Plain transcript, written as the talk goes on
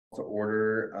To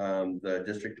order the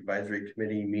District Advisory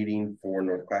Committee meeting for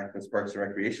North Clackamas Parks and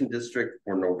Recreation District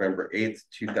for November 8th,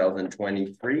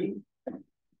 2023.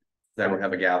 Then we'll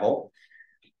have a gavel.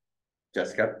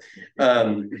 Jessica.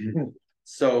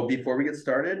 So before we get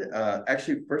started,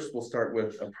 actually, first we'll start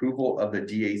with approval of the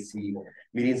DAC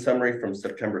meeting summary from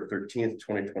September 13th,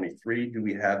 2023. Do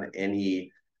we have any,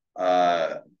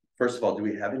 first of all, do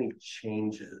we have any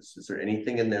changes? Is there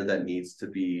anything in there that needs to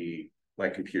be, my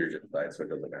computer just died, so it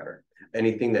doesn't matter.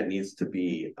 Anything that needs to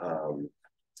be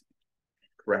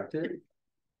corrected?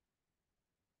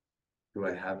 Do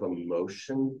I have a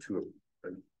motion to?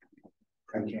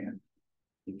 I can.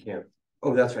 You can't.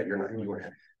 Oh, that's right. You're not. You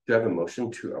were. Do I have a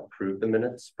motion to approve the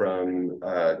minutes from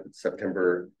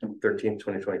September 13th,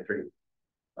 2023?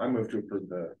 I move to approve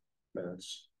the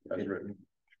minutes as written. Do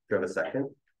you have a second?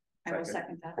 I will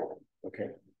second that. Okay.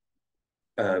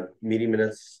 Meeting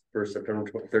minutes for September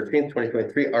 13th,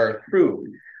 2023 are approved.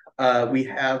 We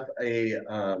have a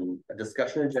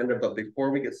discussion agenda, but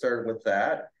before we get started with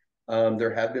that,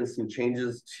 there have been some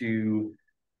changes to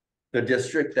the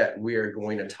district that we are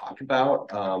going to talk about.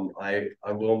 I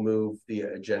will move the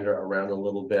agenda around a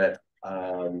little bit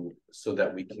so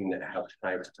that we can have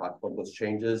time to talk about those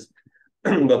changes.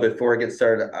 But before I get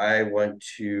started, I want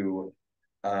to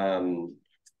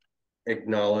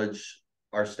acknowledge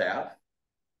our staff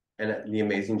and the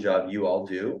amazing job you all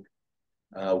do.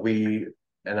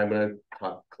 And I'm going to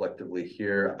talk collectively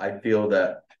here. I feel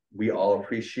that we all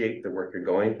appreciate the work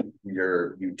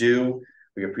you do.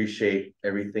 We appreciate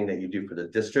everything that you do for the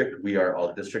district. We are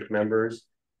all district members.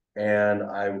 And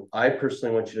I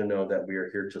personally want you to know that we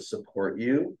are here to support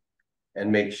you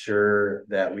and make sure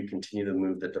that we continue to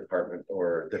move the department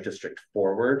or the district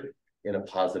forward in a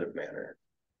positive manner.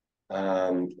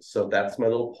 So that's my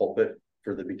little pulpit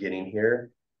for the beginning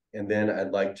here. And then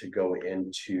I'd like to go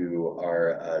into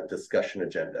our discussion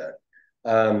agenda.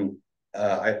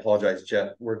 I apologize,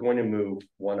 Jeff. We're going to move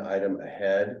one item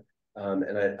ahead.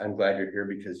 And I'm glad you're here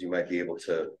because you might be able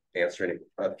to answer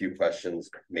a few questions,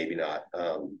 maybe not.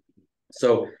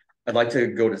 So I'd like to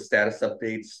go to status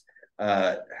updates.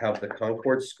 Have the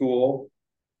Concord School.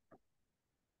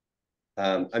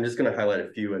 I'm just going to highlight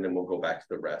a few and then we'll go back to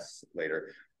the rest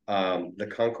later. The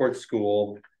Concord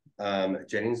School,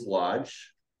 Jennings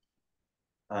Lodge.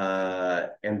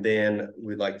 And then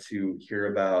we'd like to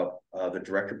hear about the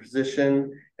director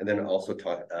position and then also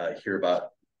hear about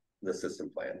the system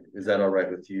plan. Is that all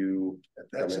right with you?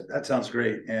 That sounds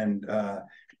great. And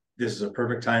this is a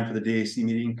perfect time for the DAC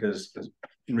meeting because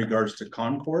in regards to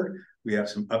Concord, we have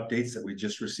some updates that we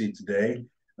just received today.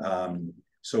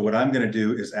 So what I'm going to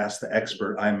do is ask the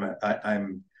expert.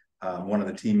 I'm one of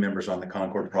the team members on the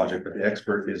Concord project, but the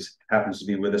expert happens to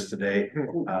be with us today.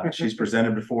 She's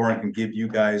presented before and can give you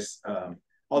guys,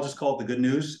 I'll just call it the good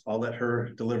news. I'll let her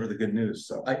deliver the good news.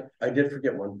 So I did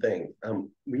forget one thing.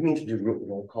 We need to do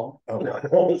roll call. Oh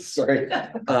no, sorry.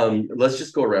 Let's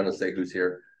just go around and say who's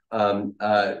here.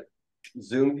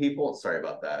 Zoom people, sorry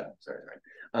about that.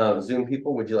 Sorry. Zoom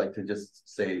people, would you like to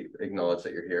just acknowledge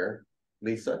that you're here?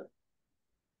 Lisa?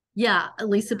 Yeah,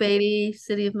 Lisa Beatty,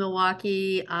 City of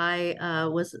Milwaukee. I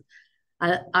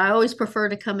always prefer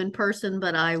to come in person,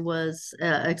 but I was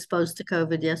exposed to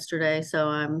COVID yesterday, so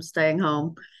I'm staying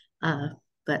home,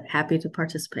 but happy to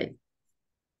participate.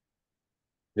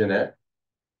 Jeanette?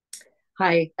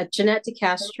 Hi, Jeanette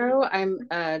DeCastro. I'm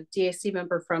a DAC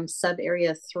member from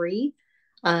sub-area 3.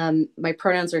 My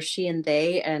pronouns are she and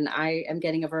they, and I am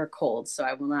getting over a cold, so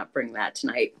I will not bring that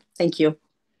tonight. Thank you.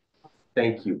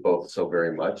 Thank you both so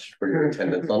very much for your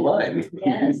attendance online.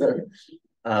 Yes.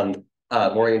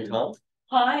 Maureen Tom.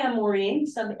 Hi, I'm Maureen,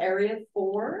 sub-area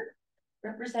 4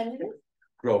 representative.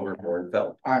 Grover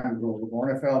Bornfeld. I'm Grover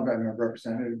Bornfeld. I'm a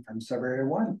representative from sub-area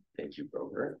 1. Thank you,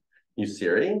 Grover. You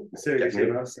Siri?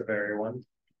 sub-area 1.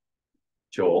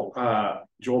 Joel.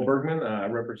 Joel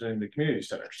Bergman, representing the community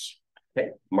centers. Okay,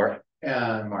 Mark.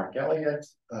 And Mark Elliott,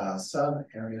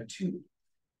 sub-area 2.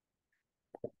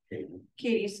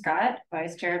 Katie Scott,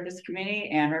 Vice Chair of this committee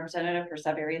and representative for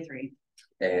sub-area 3.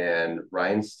 And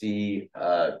Ryan Stee,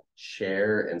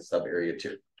 Chair and sub-area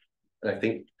 2. And I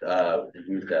think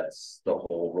that's the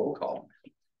whole roll call.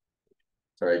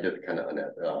 Sorry, I did it kind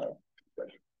of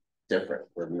different.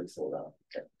 We're mixing it up.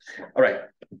 Okay. All right.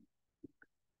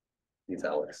 He's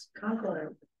Alex.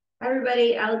 Concord. Hi,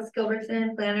 everybody. Alex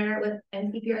Gilbertson, planner with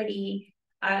NCPRD.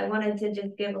 I wanted to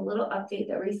just give a little update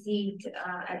that we received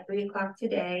at 3 o'clock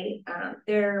today.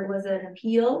 There was an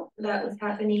appeal that was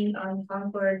happening on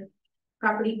Concord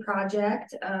property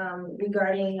project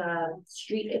regarding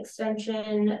street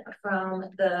extension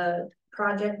from the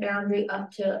project boundary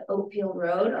up to Oakfield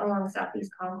Road along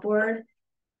Southeast Concord.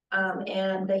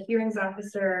 And the hearings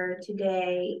officer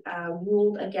today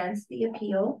ruled against the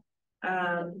appeal.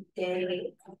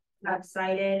 They have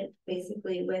sided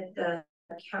basically with the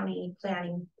county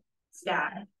planning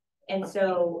staff. And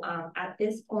so at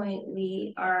this point,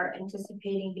 we are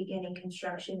anticipating beginning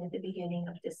construction at the beginning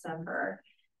of December.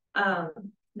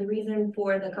 The reason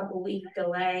for the couple-week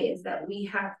delay is that we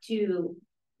have to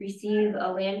receive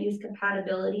a land use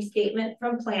compatibility statement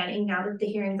from planning. Now that the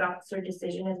hearings officer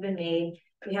decision has been made,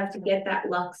 we have to get that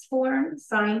Lux form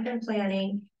signed from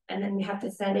planning, and then we have to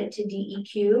send it to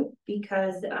DEQ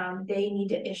because they need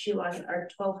to issue us our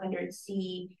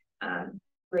 1200C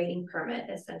grading permit,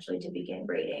 essentially, to begin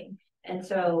grading. And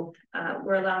so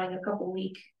we're allowing a couple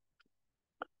weeks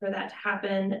for that to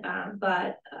happen.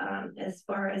 But as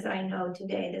far as I know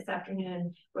today, this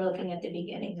afternoon, we're looking at the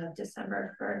beginning of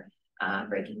December for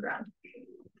breaking ground.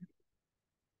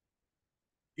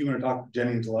 You want to talk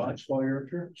Jennings Lodge while you're up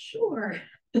here? Sure.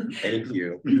 Thank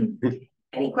you.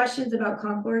 Any questions about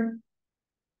Concord?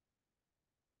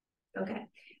 Okay.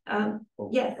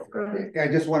 Yes. I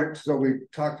just wanted, so we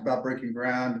talked about breaking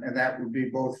ground, and that would be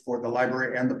both for the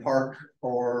library and the park,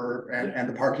 or and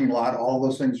the parking lot. All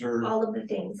those things are all of the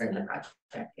things in the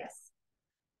project. Yes.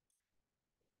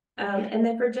 And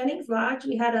then for Jennings Lodge,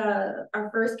 we had our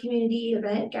first community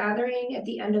event gathering at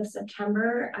the end of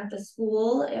September at the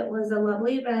school. It was a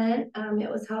lovely event. It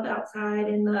was held outside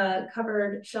in the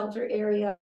covered shelter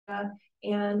area.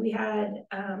 And we had,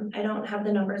 I don't have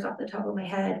the numbers off the top of my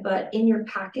head, but in your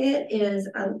packet is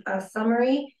a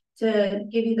summary to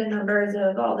give you the numbers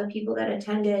of all the people that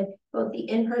attended both the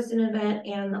in-person event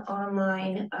and the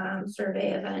online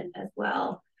survey event as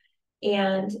well.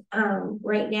 And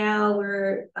right now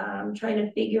we're trying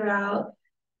to figure out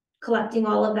collecting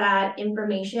all of that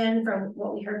information from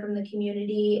what we heard from the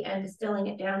community and distilling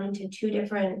it down into 2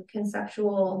 different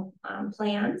conceptual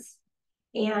plans.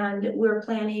 And we're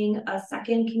planning a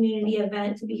second community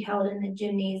event to be held in the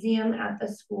gymnasium at the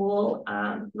school,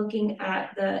 looking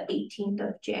at the 18th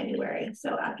of January.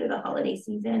 So after the holiday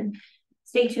season,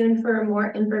 stay tuned for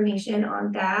more information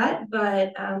on that.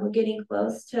 But we're getting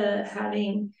close to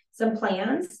having some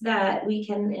plans that we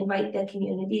can invite the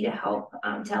community to help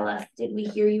tell us, did we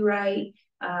hear you right?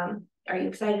 Are you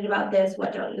excited about this?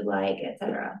 What don't you like,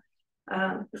 etc.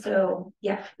 So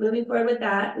yeah, moving forward with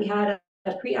that, we had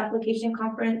a pre-application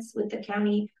conference with the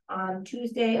county on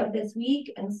Tuesday of this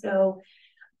week. And so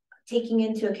taking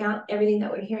into account everything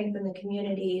that we're hearing from the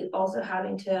community, also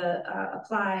having to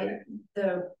apply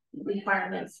the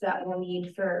requirements that we'll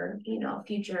need for, you know,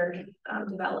 future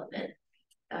development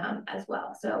as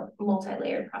well. So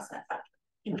multi-layered process.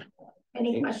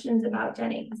 Any questions about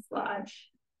Jennings Lodge?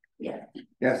 Yes.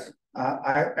 Yes.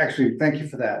 I actually thank you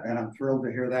for that, and I'm thrilled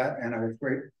to hear that. And I was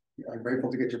grateful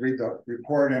to get to read the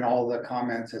report and all the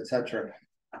comments, etc.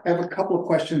 I have a couple of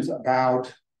questions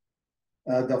about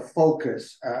the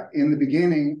focus. In the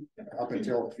beginning, up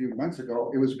until a few months ago,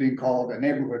 it was being called a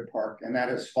neighborhood park, and that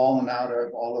has fallen out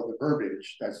of all of the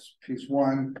verbiage. That's piece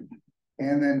 1.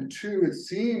 And then 2, it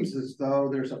seems as though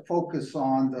there's a focus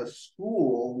on the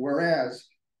school, whereas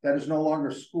that is no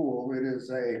longer school. It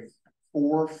is a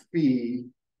 4-fee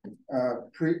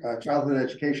childhood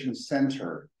education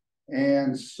center.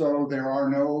 And so there are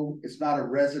no, it's not a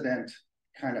resident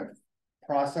kind of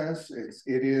process.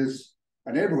 It is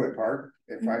a neighborhood park,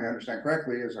 if I understand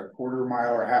correctly, is a quarter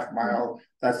mile or half mile.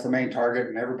 That's the main target,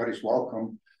 and everybody's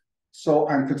welcome. So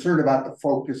I'm concerned about the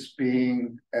focus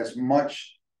being as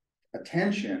much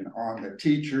attention on the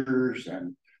teachers,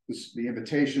 and the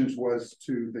invitations was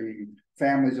to the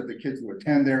families of the kids who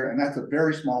attend there. And that's a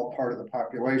very small part of the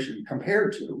population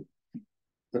compared to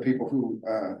the people who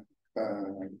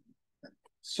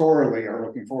sorely are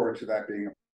looking forward to that being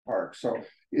a park. So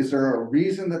is there a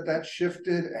reason that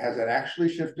shifted? Has it actually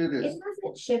shifted? It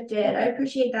hasn't shifted. I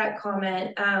appreciate that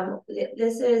comment.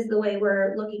 This is the way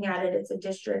we're looking at it. It's a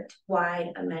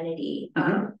district-wide amenity.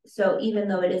 So even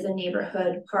though it is a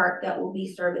neighborhood park that will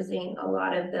be servicing a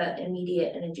lot of the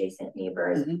immediate and adjacent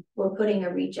neighbors, we're putting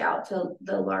a reach out to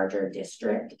the larger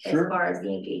district as far as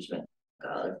the engagement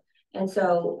goes. And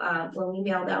so when we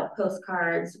mailed out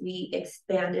postcards, we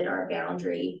expanded our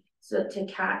boundary so to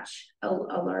catch a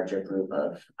larger group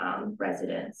of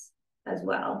residents as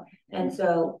well. And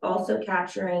so also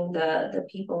capturing the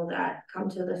people that come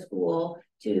to the school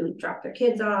to drop their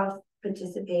kids off,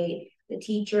 participate, the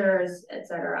teachers,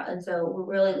 etc. And so we're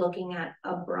really looking at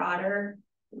a broader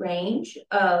range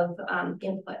of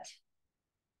input.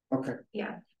 Okay.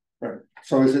 Yeah. Right.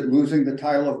 So is it losing the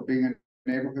title of being a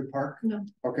neighborhood park? No.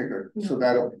 Okay, good. No. So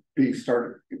that'll be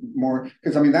started more,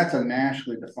 because I mean, that's a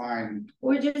nationally defined.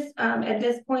 We're just, at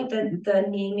this point, the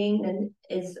naming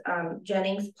is,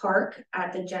 Jennings Park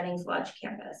at the Jennings Lodge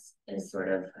campus is sort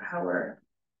of how we're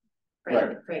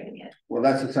framing it. Well,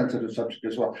 that's a sensitive subject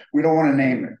as well. We don't want to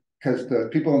name it because the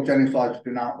people in Jennings Lodge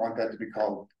do not want that to be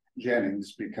called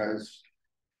Jennings because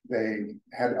they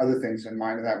had other things in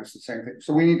mind and that was the same thing.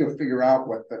 So we need to figure out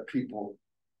what the people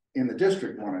in the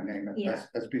district want to name it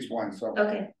as piece one. So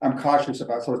Okay. I'm cautious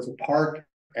about, so it's a park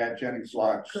at Jennings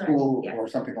Lodge School or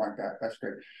something like that. That's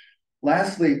great.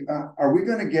 Lastly, are we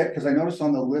going to get, because I noticed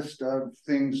on the list of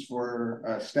things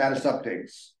for status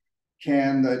updates,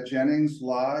 can the Jennings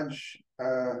Lodge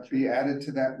be added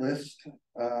to that list?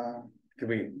 Can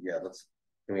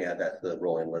we add that to the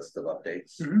rolling list of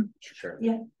updates? Sure.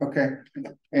 Yeah. Okay.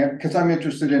 And because I'm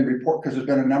interested in report, because there's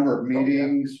been a number of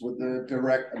meetings with the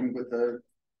with the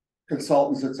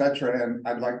consultants, etc. And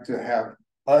I'd like to have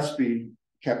us be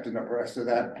kept in abreast of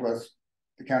that, plus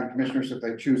the county commissioners if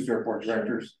they choose their board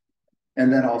directors.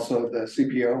 And then also the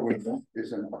CPO, which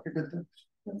is an good thing.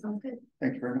 That sounds good.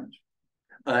 Thank you very much.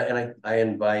 And I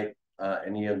invite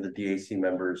any of the DAC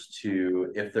members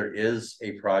to, if there is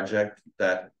a project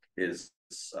that is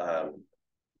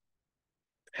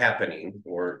happening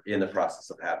or in the process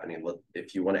of happening,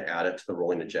 if you want to add it to the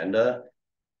rolling agenda,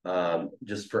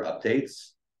 just for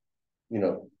updates, you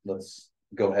know, let's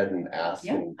go ahead and ask.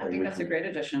 Yeah, I think that's a great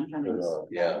addition.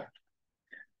 Yeah.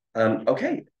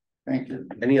 Okay. Thank you.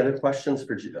 Any other questions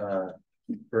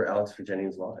for Alex for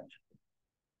Jennings Lodge?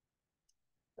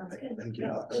 Sounds good. Thank you,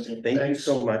 Alex. Thank you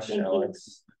so much, Thank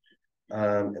Alex.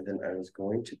 And then I was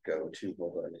going to go to,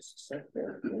 hold on just a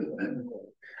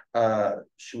second.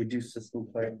 Should we do system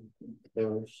plan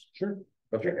first? Sure.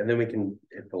 Okay, and then we can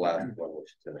hit the last one,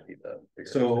 which is going to be the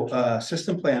So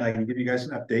system plan, I can give you guys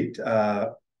an update.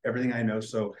 Everything I know.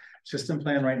 So system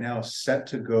plan right now is set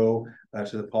to go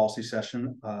to the policy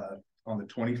session on the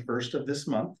 21st of this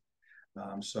month.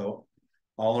 So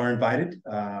all are invited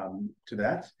to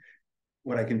that.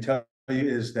 What I can tell you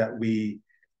is that we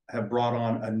have brought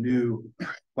on a new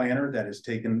planner that has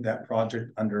taken that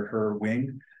project under her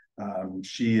wing.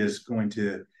 She is going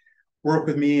to work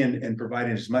with me and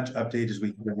providing as much update as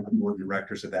we can with the board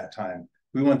directors at that time.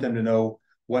 We want them to know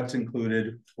what's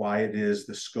included, why it is,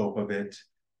 the scope of it,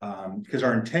 because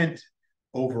our intent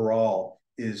overall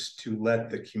is to let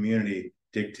the community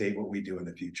dictate what we do in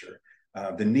the future.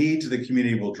 The needs of the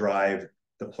community will drive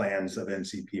the plans of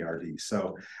NCPRD.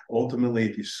 So ultimately,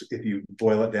 if you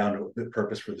boil it down to the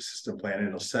purpose for the system plan,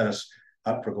 it'll set us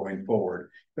up for going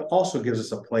forward. It also gives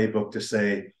us a playbook to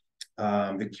say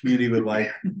the community would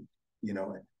like, you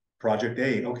know, project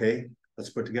A. Okay, let's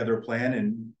put together a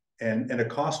plan and a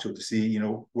cost to it to see, you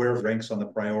know, where it ranks on the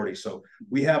priority. So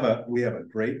we have a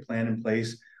great plan in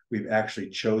place. We've actually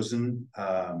chosen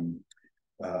a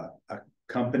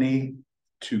company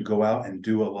to go out and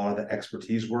do a lot of the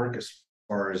expertise work as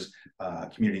far as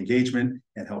community engagement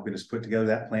and helping us put together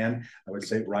that plan. I would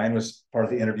say Ryan was part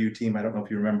of the interview team. I don't know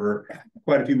if you remember,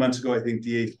 quite a few months ago, I think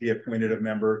DAC appointed a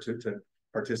member to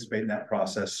participate in that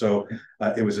process. So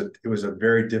it was a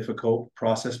very difficult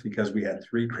process because we had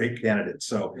 3 great candidates.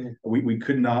 So we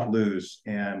could not lose.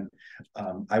 And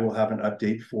I will have an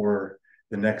update for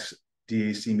the next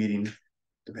DAC meeting,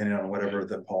 depending on whatever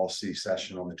the policy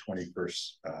session on the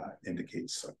 21st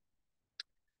indicates. So.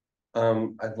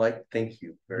 Thank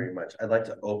you very much. I'd like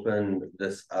to open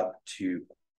this up to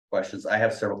questions. I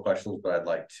have several questions, but I'd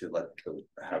like to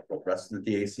have the rest of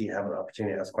the DAC have an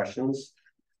opportunity to ask questions.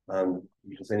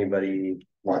 Does anybody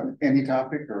want any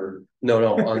topic or no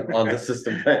on the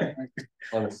system plan?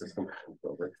 On the system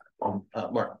plan.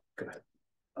 Mark, go ahead.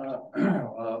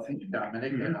 Well, thank you,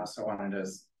 Dominic, and also wanted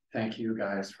to thank you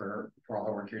guys for all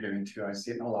the work you're doing too. I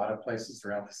see it in a lot of places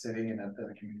throughout the city and at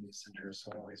the community center,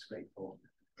 so always grateful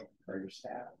for your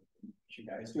staff, which you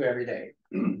guys do every day.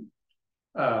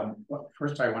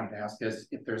 First I wanted to ask is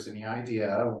if there's any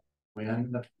idea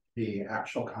when the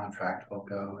actual contract will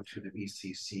go to the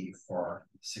BCC for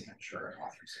signature and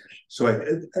authorization. So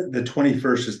the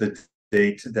 21st is the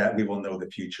date that we will know the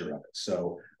future of it.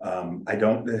 So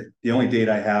the only date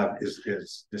I have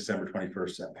is December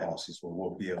 21st at policies, where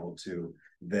we'll be able to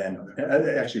then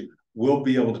actually we'll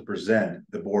be able to present.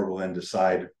 The board will then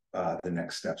decide the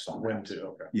next steps on when to.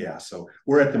 Okay. Yeah, so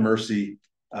we're at the mercy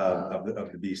of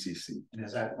the BCC. And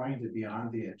is that going to be on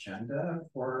the agenda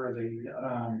for the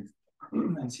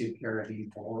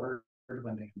NCPRD board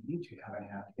when they meet? You haven't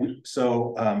had?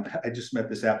 So I just met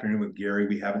this afternoon with Gary.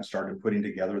 We haven't started putting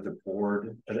together the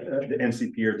board, the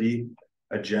NCPRD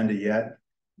agenda yet.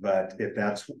 But if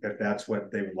that's what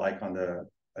they would like on the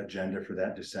agenda for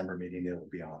that December meeting, it will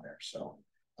be on there. So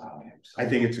I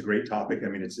think it's a great topic. I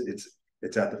mean, it's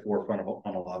at the forefront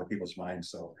on a lot of people's minds.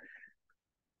 So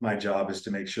my job is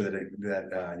to make sure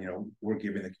that you know, we're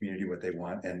giving the community what they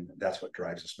want, and that's what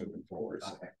drives us moving forward.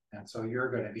 So. Okay. And so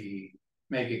you're going to be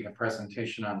making a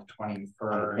presentation on the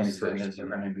 21st, and is there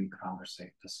going to be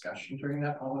discussion during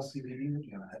that policy meeting?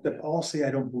 The policy,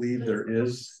 I don't believe there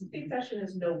is. The big session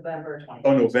is November 20th.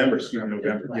 Oh, November, excuse me,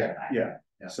 November. Yeah.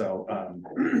 So,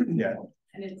 yeah.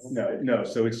 And it's No.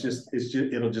 So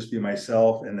it'll just be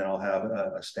myself, and then I'll have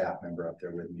a staff member up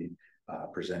there with me,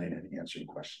 presenting and answering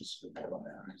questions on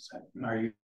that. Are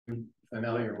you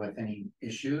familiar with any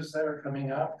issues that are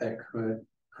coming up that could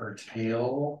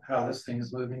curtail how this thing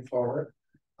is moving forward?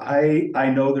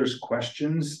 I know there's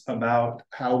questions about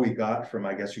how we got from,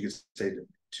 I guess you could say,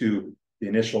 to the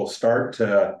initial start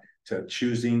to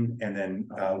choosing, and then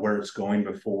where it's going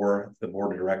before the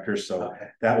board of directors. So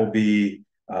that will be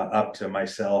up to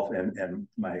myself and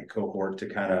my cohort to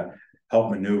kind of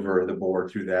help maneuver the board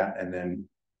through that, and then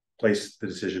place the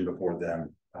decision before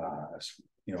them.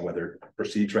 You know, whether it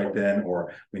proceeds right then,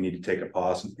 or we need to take a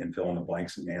pause and fill in the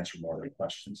blanks and answer more of their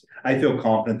questions. I feel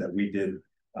confident that we did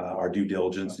our due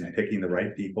diligence in picking the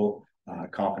right people,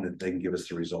 confident they can give us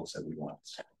the results that we want.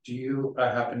 Do you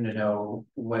happen to know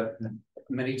what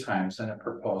many times in a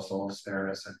proposals there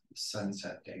is a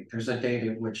sunset date? There's a date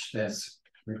at which this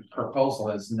proposal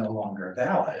is no longer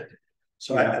valid.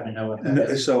 So I happen to know what that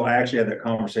is. So I actually had that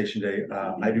conversation today.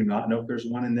 I do not know if there's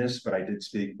one in this, but I did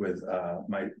speak with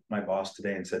my boss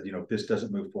today and said, you know, if this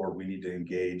doesn't move forward, we need to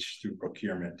engage through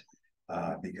procurement,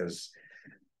 because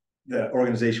the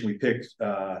organization we picked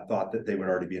thought that they would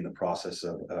already be in the process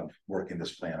of working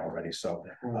this plan already. So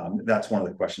that's one of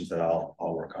the questions that I'll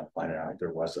work on finding out if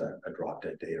there was a drop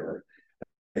dead date, or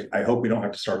I hope we don't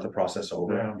have to start the process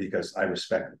over, because I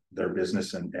respect their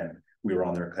business, and we were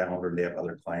on their calendar. They have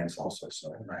other clients also.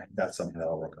 So that's something that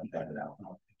I'll work on finding out.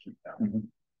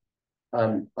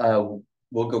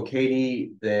 We'll go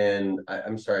Katie, then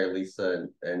I'm sorry, Lisa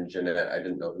and Jeanette. I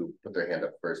didn't know who put their hand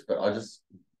up first, but I'll just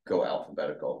go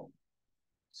alphabetical.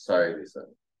 Sorry, Lisa.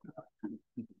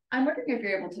 I'm wondering if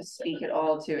you're able to speak at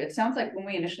all to, it sounds like when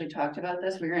we initially talked about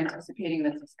this, we were anticipating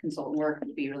that this consultant work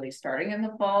would be really starting in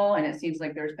the fall, and it seems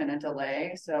like there's been a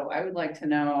delay. So I would like to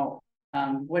know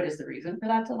what is the reason for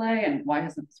that delay, and why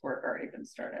hasn't this work already been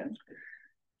started?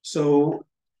 So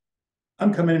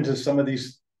I'm coming into some of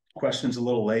these questions a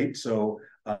little late. So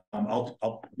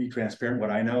I'll be transparent.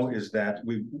 What I know is that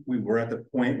we were at the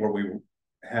point where we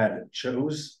had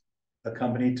chose a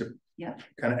company to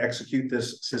kind of execute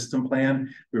this system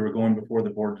plan. We were going before the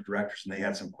board of directors, and they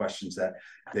had some questions that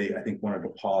they, I think, wanted to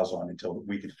pause on until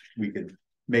we could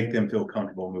make them feel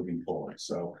comfortable moving forward.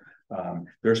 So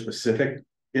there are specific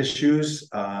issues.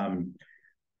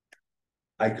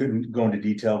 I couldn't go into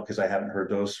detail because I haven't heard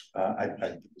those.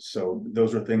 So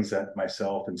those are things that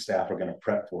myself and staff are going to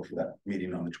prep for that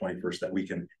meeting on the 21st, that we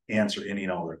can answer any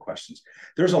and all their questions.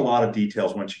 There's a lot of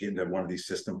details once you get into one of these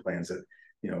system plans that,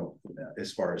 you know,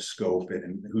 as far as scope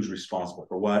and who's responsible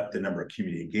for what, the number of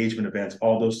community engagement events,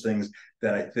 all those things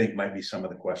that I think might be some of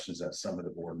the questions that some of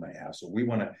the board might have. So we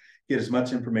want to get as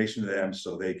much information to them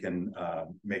so they can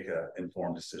make an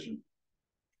informed decision.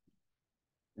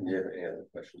 Do you have any other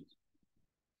questions?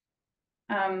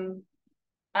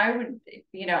 I would,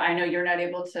 you know, I know you're not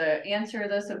able to answer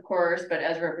this, of course, but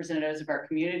as representatives of our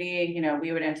community, you know,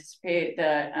 we would anticipate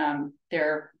that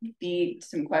there be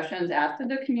some questions asked of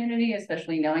the community,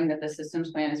 especially knowing that the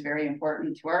systems plan is very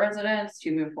important to our residents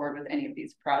to move forward with any of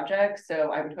these projects.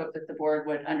 So I would hope that the board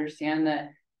would understand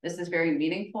that this is very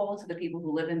meaningful to the people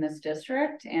who live in this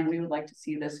district, and we would like to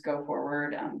see this go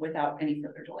forward without any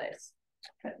further delays.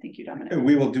 But thank you, Dominic.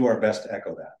 We will do our best to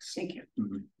echo that. Thank you.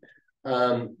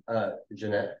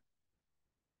 Jeanette.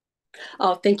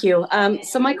 Oh, thank you.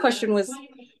 So my question was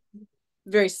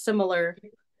very similar.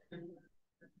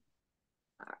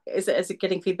 Is it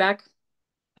getting feedback?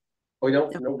 Oh,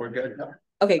 no, we're good.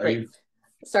 Okay, great.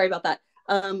 Sorry about that.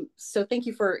 So thank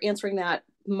you for answering that.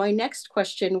 My next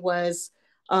question was,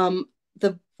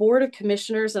 the Board of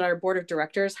Commissioners and our Board of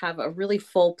Directors have a really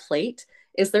full plate.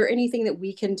 Is there anything that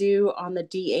we can do on the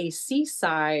DAC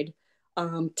side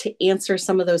to answer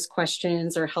some of those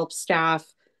questions or help staff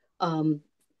to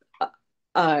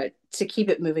keep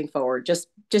it moving forward? Just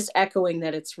echoing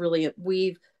that it's really,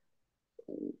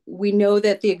 we know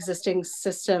that the existing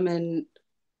system and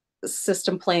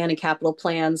system plan and capital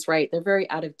plans, right, they're very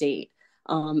out of date.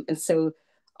 And so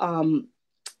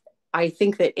I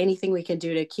think that anything we can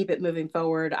do to keep it moving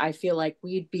forward, I feel like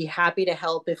we'd be happy to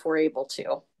help if we're able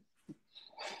to.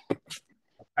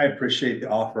 I appreciate the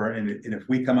offer, and if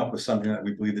we come up with something that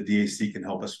we believe the DAC can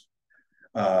help us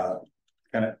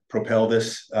kind of propel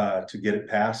this to get it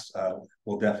passed,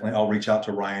 we'll definitely, I'll reach out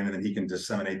to Ryan and then he can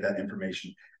disseminate that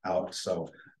information out. So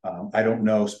I don't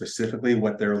know specifically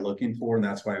what they're looking for, and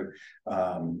that's why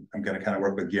I'm going to kind of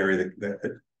work with Gary,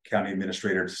 the county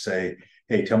administrator, to say,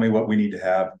 hey, tell me what we need to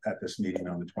have at this meeting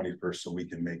on the 21st so we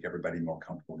can make everybody more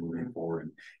comfortable moving forward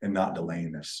and not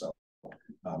delaying this. So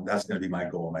that's going to be my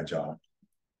goal and my job.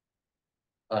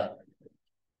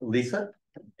 Lisa?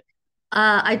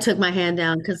 I took my hand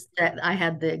down because I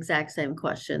had the exact same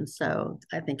question. So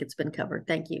I think it's been covered.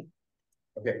 Thank you.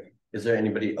 Okay. Is there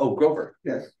anybody? Oh, Grover.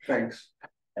 Yes, thanks.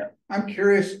 I'm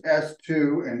curious as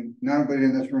to, and nobody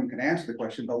in this room can answer the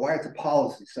question, but why it's a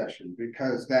policy session?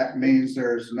 Because that means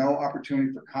there's no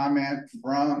opportunity for comment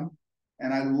from,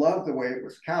 and I love the way it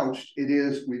was couched. It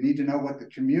is, we need to know what the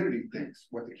community thinks,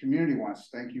 what the community wants.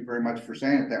 Thank you very much for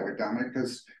saying it that way, Dominic,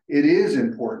 because it is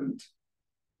important.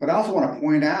 But I also want to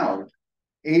point out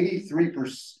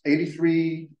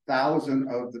 83,000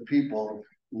 of the people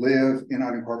live in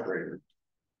unincorporated.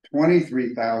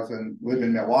 23,000 live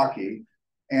in Milwaukee,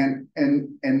 and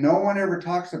no one ever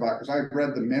talks about, because I've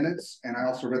read the minutes and I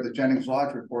also read the Jennings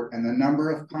Lodge report and the number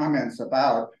of comments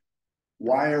about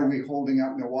why are we holding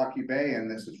up Milwaukee Bay and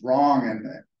this is wrong,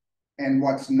 and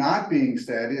what's not being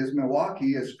said is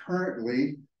Milwaukee is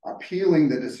currently appealing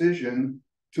the decision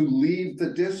to leave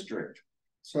the district.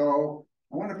 So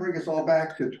I want to bring us all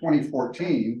back to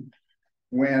 2014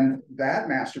 when that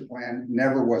master plan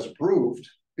never was approved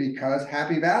because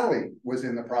Happy Valley was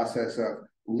in the process of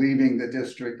leaving the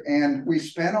district, and we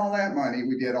spent all that money,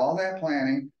 we did all that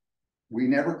planning, we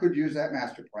never could use that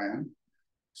master plan.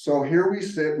 So here we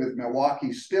sit with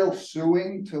Milwaukee still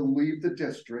suing to leave the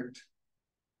district,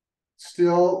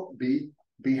 still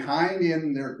behind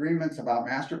in their agreements about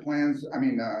master plans,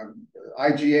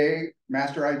 IGA,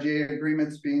 master IGA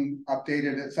agreements being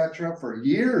updated, etc., for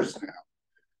years now.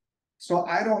 So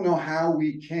I don't know how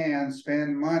we can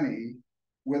spend money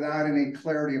without any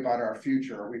clarity about our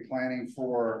future. Are we planning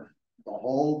for the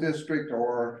whole district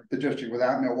or the district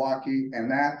without Milwaukee? And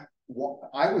that,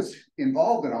 I was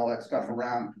involved in all that stuff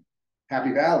around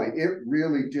Happy Valley. It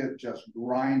really did just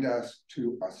grind us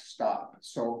to a stop.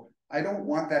 So I don't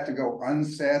want that to go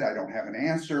unsaid. I don't have an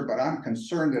answer, but I'm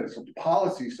concerned that it's a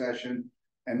policy session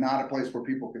and not a place where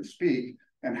people can speak.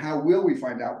 And how will we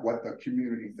find out what the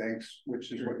community thinks,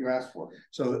 which is what you asked for?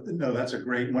 So no, that's a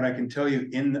great one. I can tell you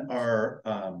in our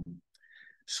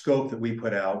scope that we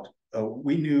put out,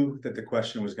 we knew that the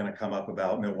question was going to come up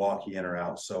about Milwaukee in or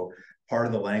out. So part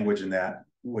of the language in that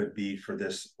would be for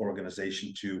this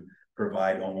organization to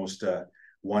provide almost a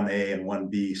 1A and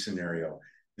 1B scenario.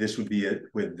 This would be it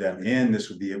with them in, this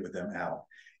would be it with them out.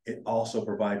 It also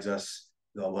provides us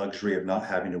the luxury of not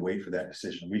having to wait for that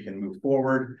decision. We can move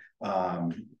forward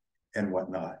and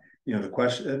whatnot. You know,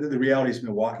 the reality is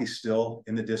Milwaukee's still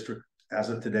in the district as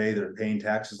of today. They're paying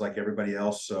taxes like everybody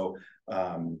else. So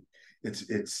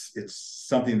it's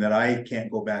something that I can't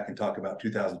go back and talk about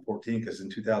 2014, because in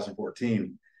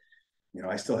 2014, you know,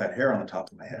 I still had hair on the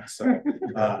top of my head. So,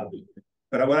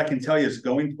 but what I can tell you is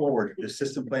going forward, the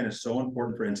system plan is so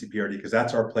important for NCPRD because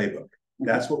that's our playbook.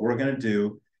 That's what we're going to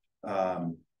do.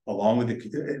 Along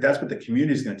with that's what the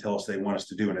community is going to tell us they want us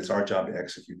to do, and it's our job to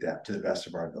execute that to the best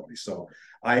of our ability. So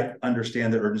I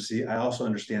understand the urgency. I also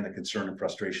understand the concern and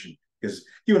frustration, because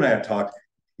you and I have talked.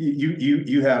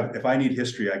 You have, if I need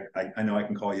history, I know I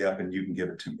can call you up and you can give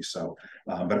it to me. So,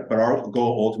 but our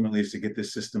goal ultimately is to get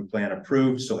this system plan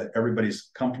approved so that everybody's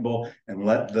comfortable, and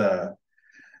let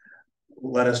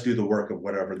us do the work of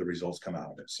whatever the results come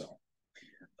out of it. So.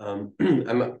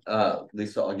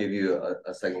 Lisa, I'll give you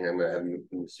a second here. I'm gonna have you,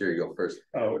 Siri, go first.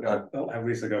 Oh no, I'll have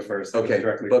Lisa go first. Okay,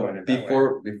 but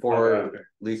before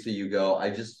Lisa, you go, I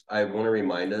want to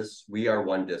remind us, we are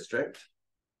one district.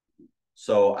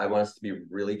 So I want us to be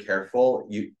really careful.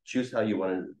 You choose how you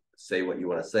want to say what you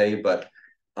want to say, but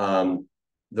the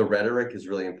rhetoric is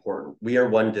really important. We are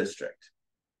one district.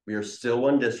 We are still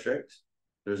one district.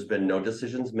 There's been no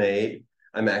decisions made.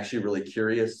 I'm actually really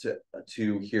curious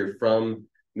to hear from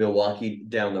Milwaukee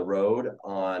down the road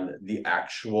on the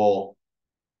actual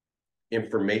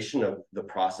information of the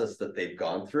process that they've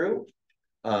gone through,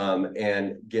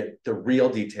 and get the real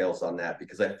details on that,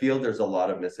 because I feel there's a lot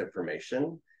of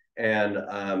misinformation. And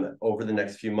over the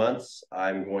next few months,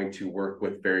 I'm going to work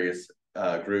with various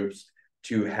groups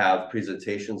to have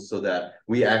presentations so that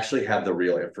we actually have the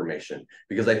real information,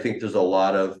 because I think there's a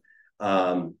lot of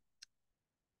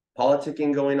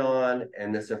politicking going on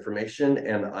and misinformation,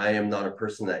 and I am not a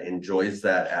person that enjoys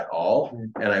that at all,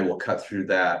 and I will cut through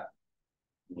that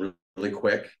really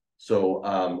quick. So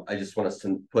I just want us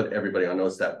to put everybody on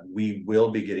notice that we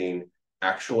will be getting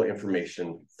actual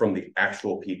information from the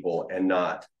actual people and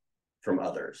not from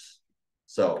others.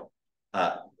 So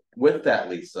with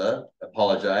that, Lisa,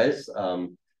 apologize.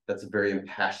 That's a very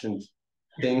impassioned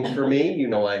thing for me. You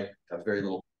know, I have very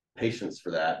little patience for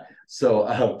that.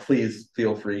 So please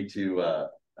feel free to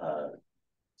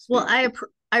well,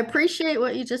 I appreciate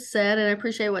what you just said, and I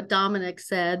appreciate what Dominic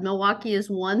said. Milwaukee is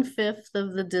 1/5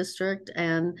 of the district,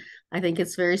 and I think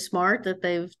it's very smart that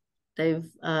they've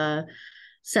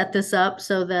set this up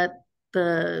so that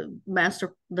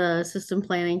the system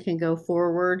planning can go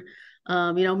forward.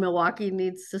 You know, Milwaukee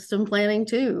needs system planning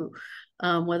too,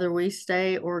 whether we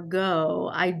stay or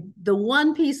go. The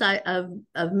one piece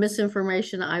of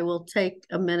misinformation I will take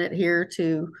a minute here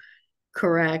to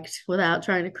correct without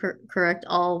trying to correct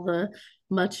all the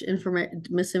much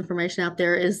misinformation out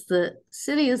there is the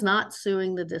city is not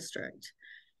suing the district.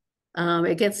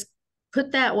 It gets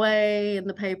put that way in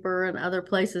the paper and other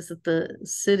places that the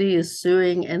city is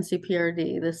suing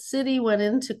NCPRD. The city went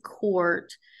into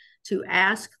court to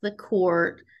ask the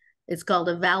court, it's called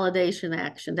a validation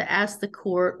action, to ask the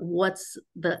court what's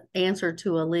the answer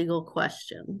to a legal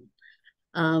question.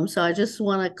 So I just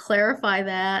want to clarify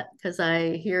that because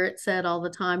I hear it said all the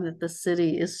time that the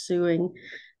city is suing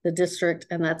the district,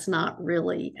 and that's not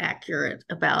really accurate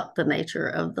about the nature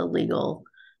of the legal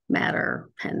matter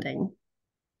pending.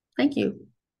 Thank you.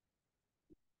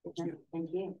 Thank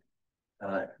you.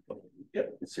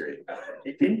 Yep, Siri.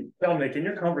 Dominic, in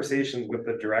your conversations with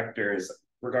the directors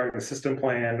regarding the system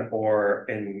plan or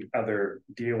in other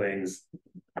dealings,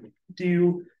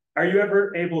 are you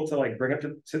ever able to like bring up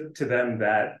to them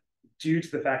that due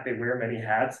to the fact they wear many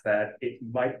hats, that it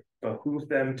might behoove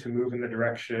them to move in the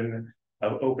direction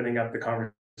of opening up the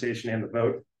conversation and the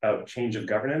vote of change of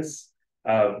governance?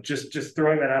 Just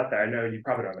throwing that out there. I know you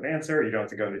probably don't have an answer. You don't have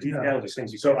to go into detail. Just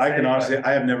things you. So I can honestly,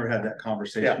 I have never had that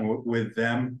conversation with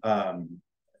them.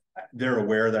 They're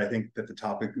aware that I think that the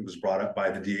topic was brought up by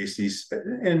the DAC,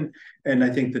 and I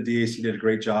think the DAC did a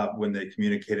great job when they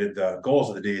communicated the goals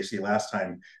of the DAC last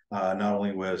time. Not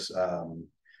only was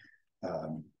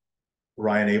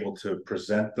Ryan able to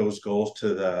present those goals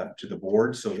to the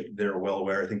board, so they're well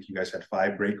aware. I think you guys had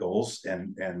 5 great goals,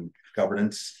 and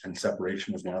governance and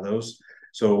separation was one of those.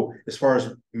 So as far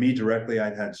as me directly,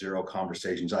 I've had 0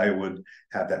 conversations. I would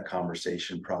have that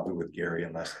conversation probably with Gary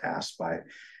unless asked by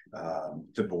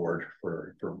the board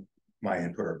for my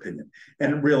input or opinion.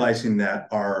 And realizing that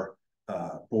our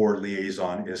board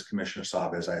liaison is Commissioner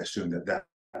Sabez, I assume that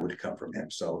would come from him.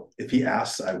 So if he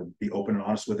asks, I would be open and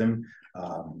honest with him.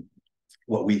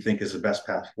 What we think is the best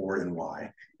path forward and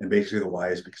why. And basically the why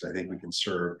is because I think we can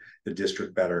serve the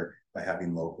district better by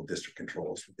having local district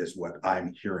controls, is what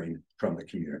I'm hearing from the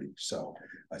community. So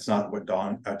it's not what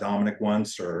Dominic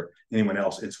wants or anyone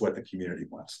else, it's what the community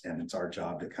wants. And it's our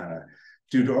job to kind of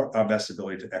do our best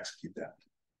ability to execute that.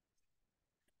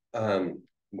 Are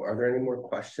there any more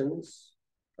questions?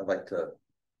 I'd like to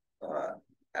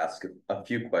ask a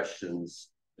few questions.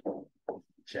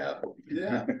 Jeff.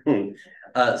 Yeah.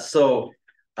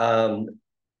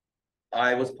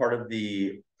 I was part of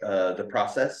the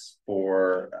process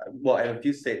for, well, I have a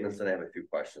few statements and I have a few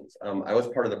questions. I was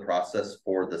part of the process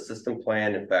for the system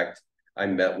plan. In fact, I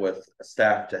met with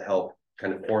staff to help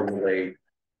kind of formulate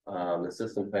the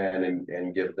system plan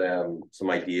and give them some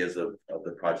ideas of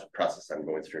the project process I'm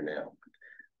going through now.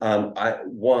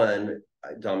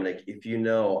 Dominic, if you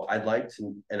know, I'd like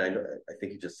to, and I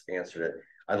think you just answered it.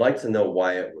 I'd like to know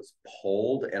why it was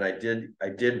pulled, and I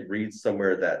did read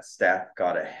somewhere that staff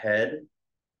got ahead,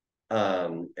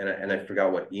 and I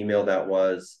forgot what email that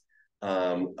was,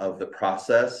 of the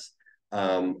process.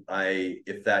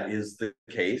 If that is the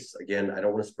case, again, I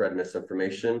don't want to spread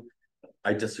misinformation.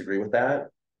 I disagree with that.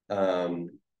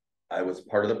 I was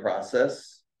part of the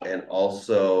process, and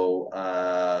also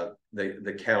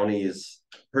the county's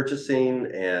purchasing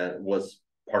and was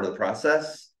part of the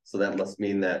process. So that must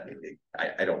mean that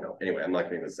I don't know. Anyway, I'm not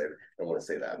going to say that. I don't want to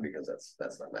say that because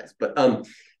that's not nice. But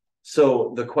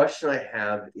so the question I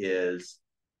have is,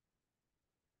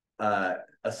 a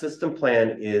system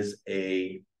plan is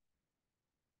a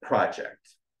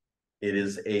project. It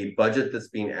is a budget that's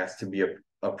being asked to be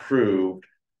approved,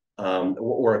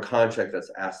 or a contract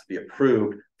that's asked to be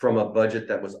approved from a budget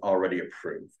that was already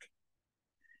approved.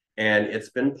 And it's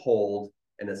been pulled,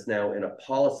 and it's now in a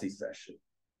policy session.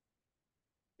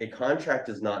 A contract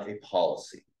is not a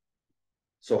policy.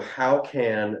 So how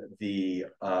can the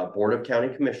Board of County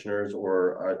Commissioners,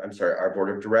 or I'm sorry, our Board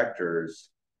of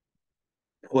Directors,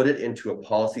 put it into a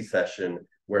policy session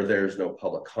where there's no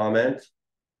public comment?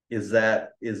 Is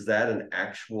that an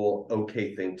actual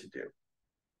okay thing to do?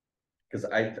 Because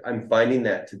I'm finding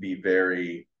that to be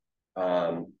very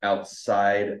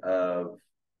outside of,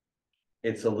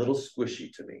 it's a little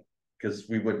squishy to me. Because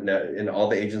we would in all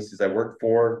the agencies I work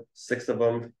for, 6 of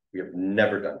them, we have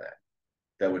never done that.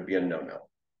 That would be a no-no.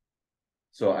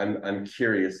 So I'm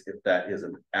curious if that is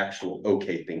an actual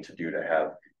okay thing to do, to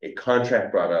have a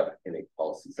contract brought up in a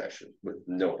policy session with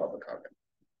no public comment.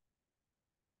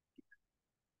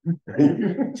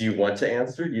 Do you want to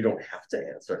answer? You don't have to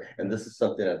answer. And this is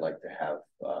something I'd like to have.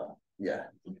 Yeah,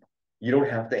 you don't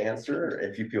have to answer.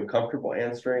 If you feel comfortable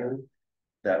answering,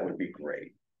 that would be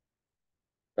great.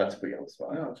 Not to put you on the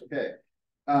spot. No, it's okay.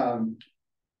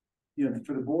 You know,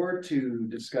 for the board to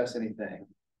discuss anything,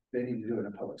 they need to do it in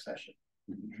a public session.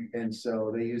 And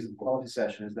so they use the quality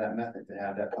session as that method to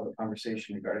have that public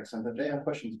conversation regarding something they have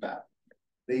questions about.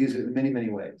 They use it in many, many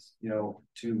ways, you know,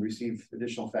 to receive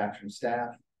additional facts from staff,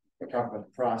 or talk about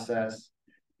the process.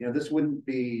 You know, this wouldn't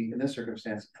be, in this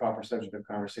circumstance, a proper subject of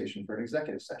conversation for an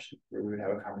executive session, where we would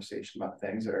have a conversation about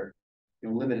things that are, you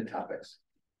know, limited topics.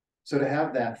 So to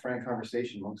have that frank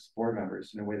conversation amongst board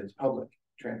members in a way that's public,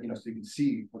 you know, so you can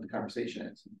see what the conversation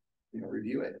is, and, you know,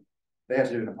 review it. They have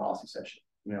to do it in a policy session.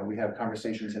 You know, we have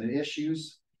conversations in an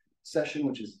issues session,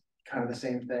 which is kind of the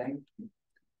same thing.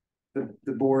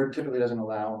 The board typically doesn't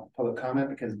allow public comment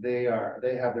because they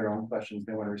have their own questions.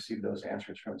 They want to receive those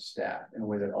answers from staff in a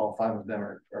way that all 5 of them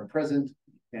are present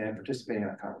and participating in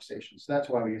that conversation. So that's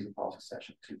why we use a policy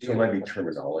session. So it might be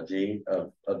terminology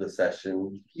of the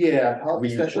session. Yeah,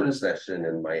 policy session is session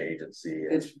in my agency.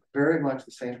 It's very much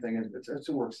the same thing as it's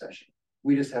a work session.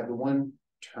 We just have the one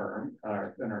term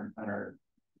on our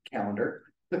calendar.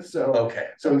 So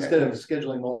instead of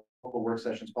scheduling multiple work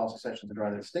sessions, policy sessions, and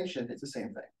drawing the distinction, it's the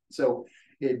same thing. So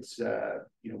it's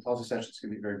you know, policy sessions can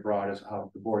be very broad as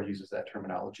how the board uses that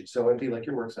terminology. So it'd be like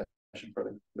your work session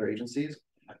for their agencies.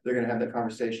 They're going to have that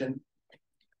conversation,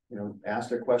 you know, ask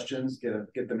their questions,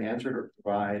 get them answered, or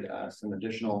provide some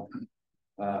additional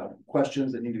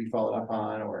questions that need to be followed up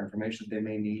on, or information that they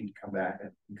may need to come back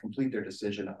and complete their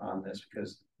decision on this.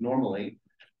 Because normally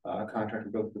a contract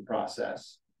would go through the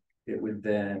process. It would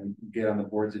then get on the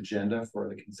board's agenda for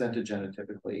the consent agenda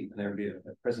typically, and there would be a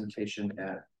presentation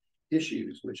at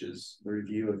issues, which is the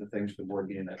review of the things for the board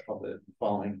meeting that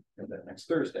following, you know, that next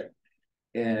Thursday.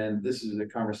 And this is a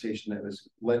conversation that was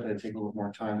likely to take a little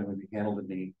more time than would be handled in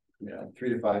the, you know, 3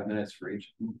 to 5 minutes for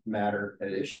each matter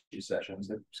at issue sessions.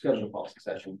 That schedule a policy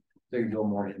session, they can go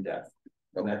more in depth.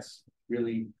 And that's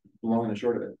really the long and the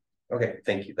short of it. Okay,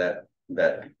 thank you.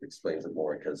 That explains it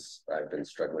more, because I've been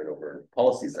struggling over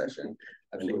policy session.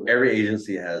 Absolutely. I mean, every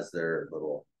agency has their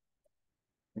little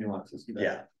nuances.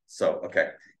 Yeah. So okay.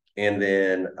 And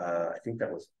then I think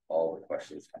that was all the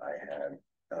questions I had.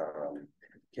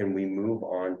 Can we move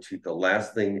on to the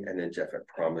last thing? And then Jeff, I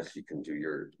promise you can do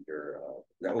your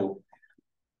no.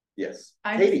 Yes.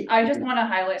 I just want to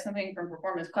highlight something from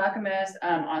Performance Clackamas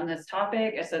on this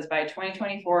topic. It says by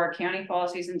 2024, county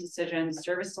policies and decisions,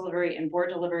 service delivery, and board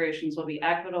deliberations will be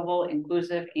equitable,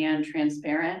 inclusive, and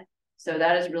transparent. So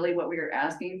that is really what we are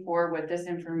asking for with this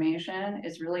information,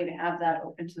 is really to have that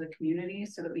open to the community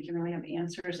so that we can really have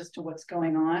answers as to what's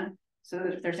going on. So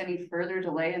that if there's any further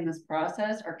delay in this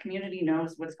process, our community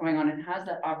knows what's going on and has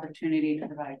that opportunity to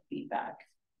provide feedback.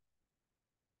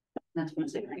 That's what I'm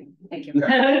saying. Thank you. Go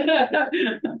ahead.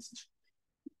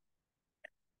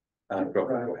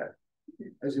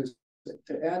 As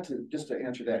to add to, just to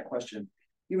answer that question,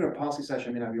 even a policy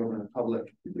session may not be open to the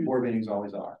public. Board meetings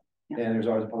always are. Yeah. And there's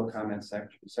always a public comment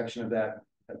section of that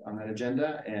on that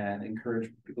agenda, and encourage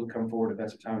people to come forward if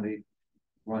that's the time they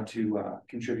want to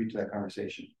contribute to that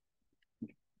conversation.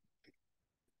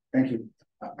 Thank you.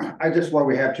 I just, while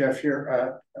we have Jeff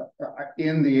here,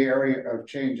 in the area of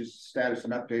changes, status,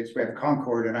 and updates, we have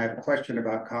Concord, and I have a question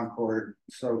about Concord.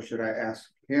 So should I ask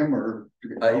him, or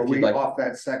are we off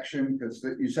that section? Because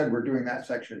you said we're doing that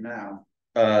section now.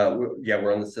 Yeah,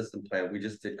 we're on the system plan. We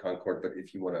just did Concord, but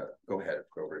if you want to go ahead,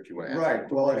 Grover, if you want to ask.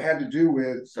 Right. Well, it had to do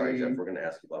with. Sorry, Jeff, we're going to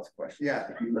ask you lots of questions. Yeah.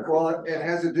 Well, it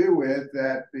has to do with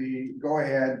that the go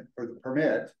ahead for the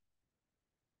permit.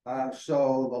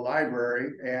 So the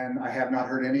library, and I have not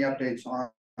heard any updates on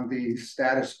the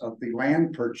status of the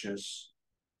land purchase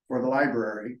for the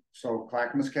library. So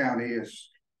Clackamas County is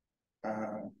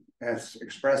has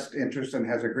expressed interest and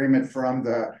has agreement from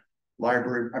the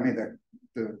library. I mean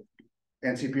the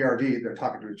NCPRD. They're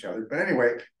talking to each other, but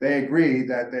anyway, they agree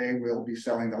that they will be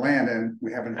selling the land, and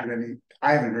we haven't heard any.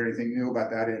 I haven't heard anything new about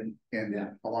that in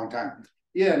a long time.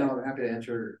 Yeah, no, I'm happy to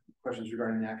answer questions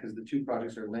regarding that, because the 2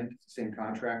 projects are linked. It's the same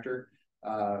contractor.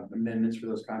 Amendments for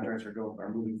those contracts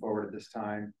are moving forward at this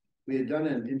time. we had done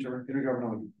an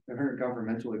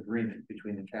intergovernmental agreement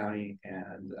between the county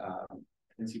and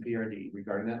NCPRD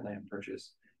regarding that land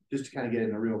purchase, just to kind of get it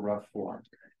in a real rough form.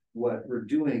 What we're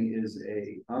doing is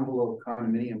a envelope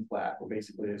condominium plat, or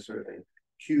basically a sort of a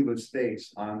cube of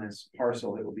space on this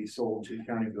parcel that will be sold to the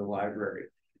county for the library.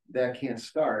 That can't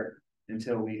start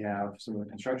until we have some of the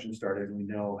construction started and we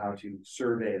know how to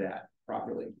survey that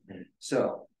properly.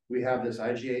 So we have this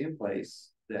IGA in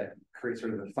place that creates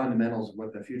sort of the fundamentals of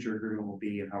what the future agreement will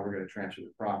be and how we're going to transfer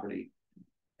the property.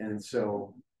 And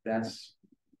so that's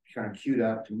kind of queued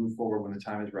up to move forward when the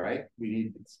time is right. We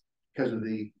need, because of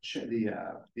the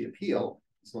appeal,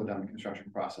 slow down the construction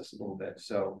process a little bit.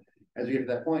 So as we get to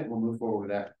that point, we'll move forward with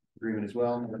that agreement as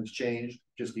well. Nothing's changed,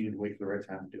 just needed to wait for the right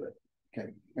time to do it.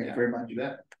 Okay, thank you very much. Do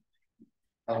that.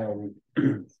 And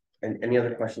any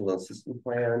other questions on the system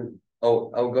plan? Oh,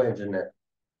 go ahead, Jeanette.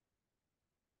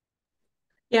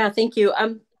 Yeah, thank you.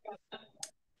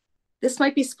 This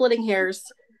might be splitting hairs.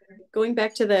 Going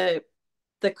back to the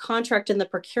contract and the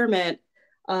procurement.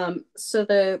 So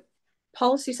the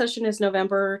policy session is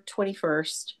November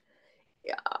 21st.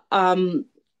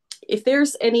 If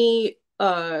there's any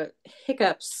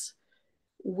hiccups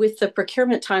with the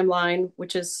procurement timeline,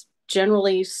 which is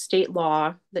generally state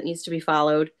law that needs to be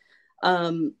followed,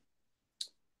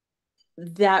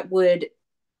 that would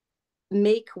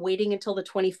make waiting until the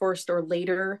 21st or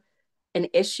later an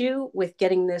issue with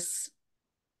getting this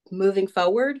moving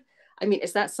forward. I mean,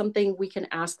 is that something we can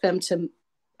ask them to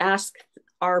ask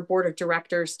our board of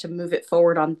directors to move it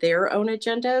forward on their own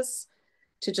agendas,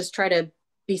 to just try to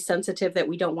be sensitive that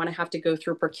we don't want to have to go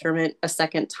through procurement a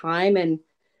second time? And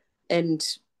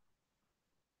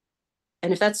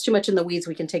if that's too much in the weeds,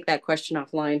 we can take that question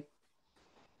offline.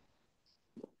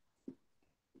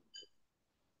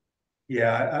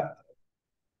 Yeah,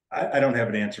 I don't have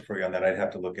an answer for you on that. I'd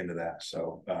have to look into that.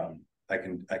 So I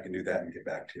can do that and get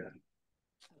back to you.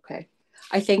 Okay,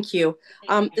 I thank you.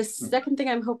 The second thing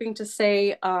I'm hoping to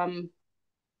say, and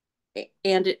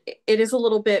it is a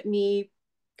little bit me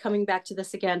coming back to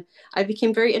this again. I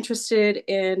became very interested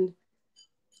in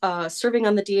serving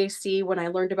on the DAC when I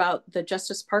learned about the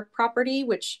Justice Park property,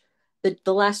 which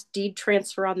the last deed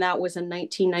transfer on that was in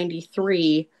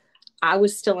 1993. I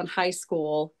was still in high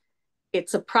school.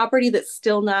 It's a property that's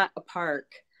still not a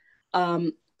park.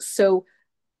 So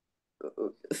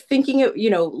thinking of,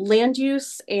 land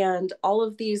use and all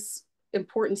of these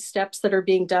important steps that are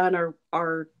being done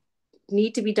are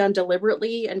need to be done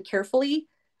deliberately and carefully.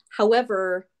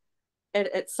 However,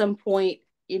 at some point,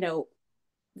 the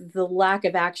lack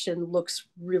of action looks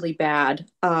really bad.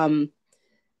 And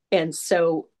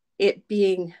so it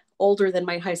being older than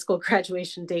my high school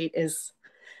graduation date it's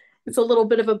a little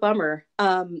bit of a bummer.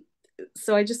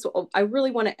 So I really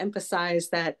want to emphasize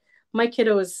that my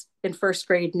kiddo is in first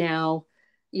grade now.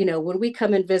 When we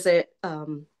come and visit,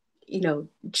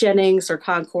 Jennings or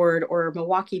Concord or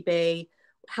Milwaukee Bay,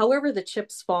 however the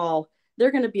chips fall,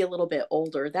 they're going to be a little bit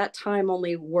older. That time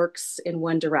only works in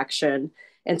one direction.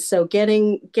 And so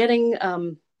getting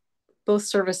both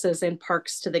services and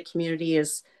parks to the community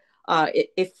is,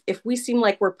 if we seem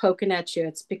like we're poking at you,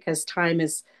 it's because time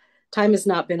has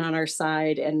not been on our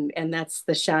side, and that's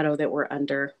the shadow that we're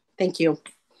under. Thank you.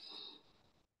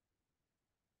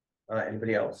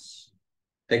 Anybody else?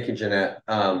 Thank you, Jeanette.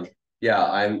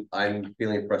 Yeah, I'm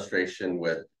feeling frustration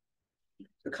with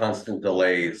the constant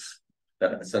delays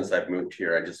that since I've moved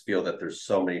here. I just feel that there's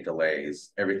so many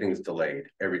delays. Everything's delayed.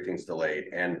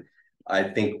 And I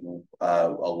think a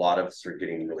lot of us are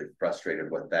getting really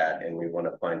frustrated with that, and we want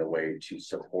to find a way to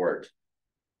support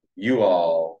you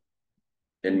all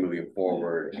in moving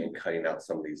forward and cutting out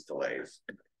some of these delays.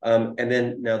 And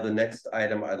then now the next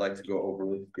item I'd like to go over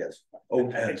with, yes. Oh,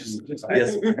 yes.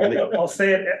 I'll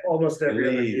say it almost every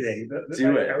other Please, meeting.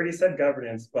 do it. I already said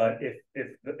governance, but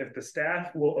if the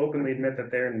staff will openly admit that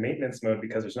they're in maintenance mode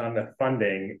because there's not enough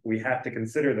funding, we have to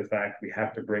consider the fact we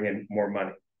have to bring in more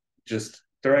money. Just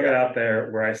throwing it out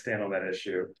there where I stand on that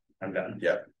issue. I'm done.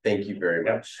 Yeah, thank you very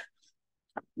much.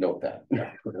 Note that.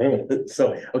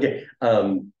 So, okay.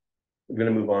 I'm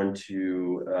going to move on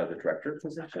to the director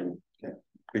position. Okay.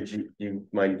 Could you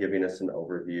mind giving us an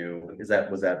overview? Was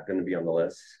that going to be on the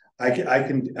list? I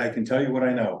can tell you what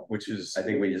I know, which is, I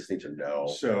think we just need to know.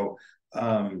 So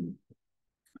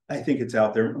I think it's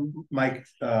out there. Mike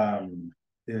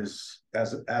is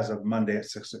as of Monday at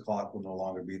 6 o'clock will no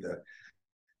longer be the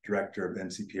director of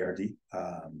NCPRD.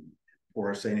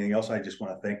 Before I say anything else, I just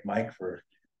want to thank Mike for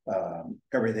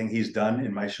everything he's done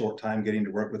in my short time getting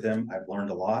to work with him. I've learned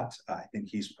a lot. I think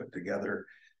he's put together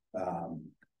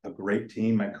a great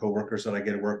team. My coworkers that I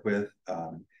get to work with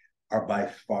are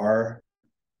by far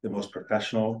the most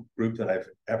professional group that I've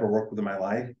ever worked with in my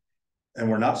life. And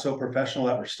we're not so professional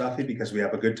that we're stuffy because we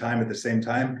have a good time at the same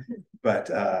time. But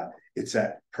it's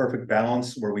that perfect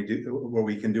balance where we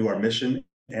can do our mission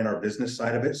and our business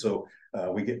side of it. So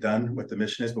we get done what the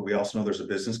mission is, but we also know there's a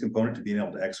business component to being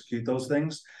able to execute those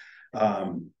things.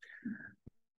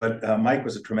 But Mike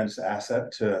was a tremendous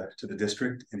asset to the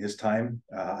district in his time.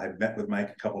 I've met with Mike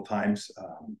a couple of times.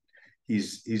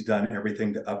 He's done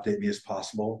everything to update me as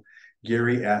possible.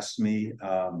 Gary asked me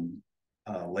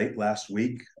late last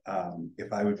week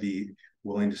if I would be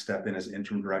willing to step in as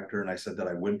interim director, and I said that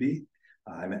I would be.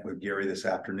 I met with Gary this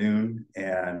afternoon,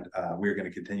 and we're going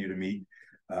to continue to meet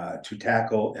to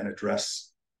tackle and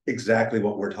address exactly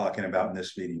what we're talking about in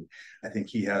this meeting. I think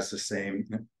he has the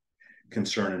same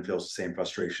concern and feels the same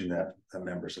frustration that the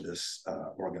members of this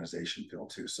organization feel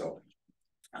too. So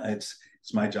it's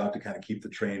my job to kind of keep the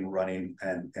train running,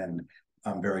 and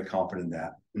I'm very confident in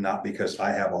that, not because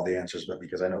I have all the answers, but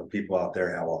because I know people out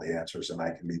there have all the answers, and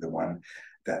I can be the one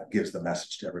that gives the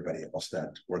message to everybody else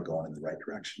that we're going in the right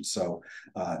direction. So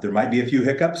there might be a few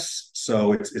hiccups,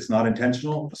 so it's not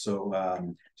intentional.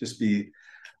 So just be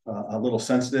a little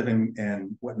sensitive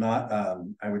and whatnot.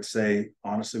 I would say,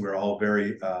 honestly, we're all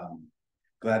very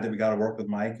glad that we got to work with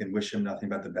Mike and wish him nothing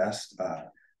but the best.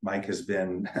 Mike has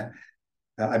been,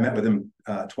 I met with him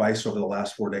twice over the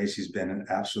last 4 days. He's been an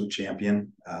absolute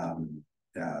champion.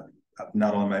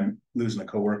 Not only am I losing a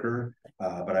coworker,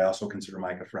 but I also consider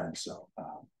Mike a friend. So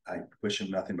I wish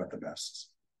him nothing but the best.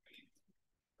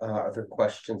 Are there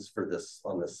questions for this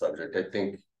on this subject? I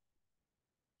think,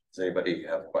 does anybody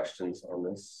have questions on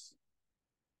this?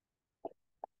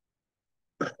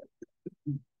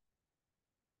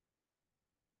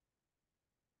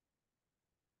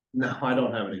 No, I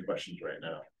don't have any questions right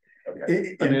now.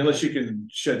 Okay. I mean, unless you can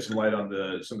shed some light on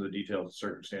some of the details and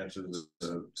circumstances.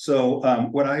 So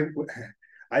what I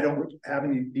don't have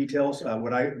any details.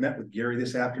 When I met with Gary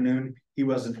this afternoon, he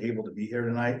wasn't able to be here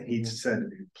tonight. He said,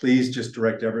 please just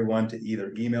direct everyone to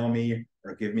either email me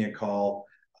or give me a call.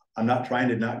 I'm not trying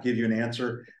to not give you an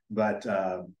answer, but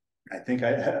I think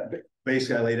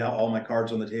basically I laid out all my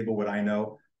cards on the table, what I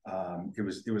know. It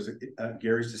was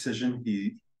Gary's decision.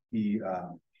 He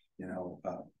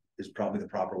is probably the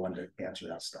proper one to answer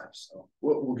that stuff. So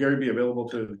will Gary be available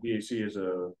to the DAC as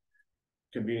a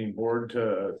convening board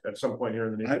to at some point here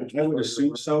in the near future? I would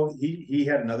assume so. He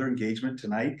had another engagement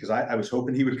tonight because I was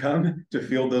hoping he would come to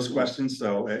field those questions.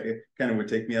 So it kind of would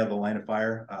take me out of the line of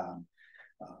fire.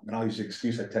 And I'll use the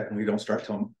excuse I technically don't start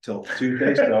till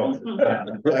Tuesday. So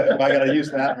if I gotta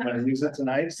use that, I'm gonna use it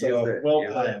tonight. So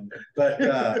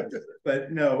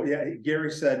but no, yeah, Gary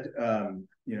said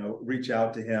reach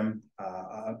out to him.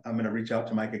 I'm gonna reach out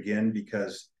to Mike again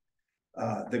because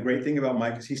the great thing about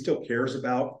Mike is he still cares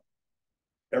about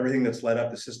everything that's led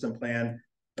up the system plan,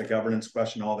 the governance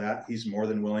question, all that. He's more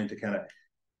than willing to kind of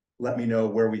let me know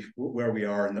where we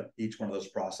are in each one of those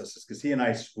processes, because he and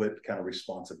I split kind of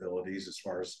responsibilities as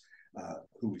far as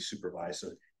who we supervise.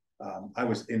 So I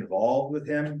was involved with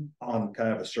him on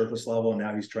kind of a surface level, and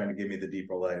now he's trying to give me the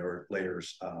deeper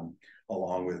layers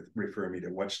along with referring me to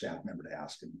what staff member to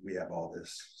ask. And we have all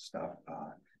this stuff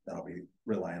that I'll be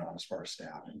relying on as far as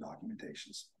staff and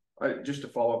documentations. Just to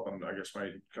follow up on, I guess,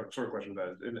 my sort of question with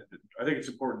that, and I think it's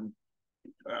important.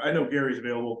 I know Gary's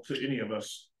available to any of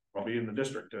us, probably in the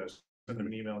district, to send them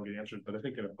an email and get answered. But I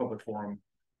think in a public forum,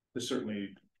 this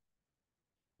certainly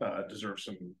deserves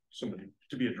some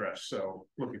to be addressed. So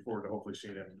looking forward to hopefully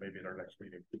seeing him maybe in our next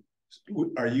meeting.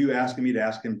 Are you asking me to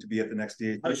ask him to be at the next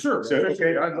DAC? Sure. So,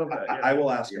 okay, I'd love that. Yeah. I will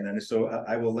ask him then. So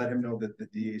I will let him know that the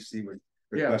DAC would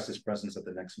request his presence at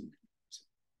the next meeting.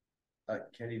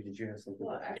 Kenny, did you have something?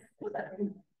 Well,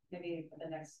 maybe for the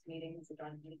next meeting is a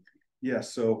joint meeting.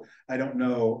 Yes, so I don't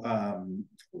know.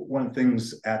 One of the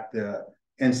things at the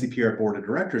NCPRD Board of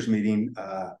Directors meeting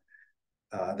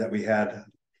that we had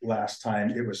last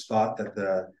time, it was thought that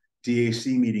the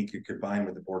DAC meeting could combine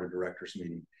with the Board of Directors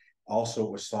meeting. Also,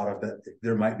 it was thought of that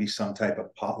there might be some type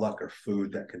of potluck or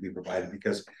food that could be provided,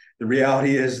 because the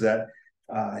reality is that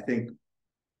I think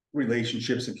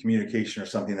relationships and communication are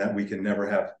something that we can never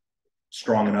have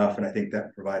strong enough, and I think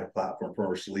that provide a platform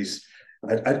for us, at least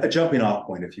a jumping off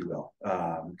point, if you will,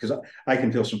 because I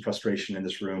can feel some frustration in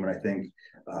this room, and I think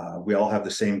we all have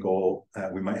the same goal.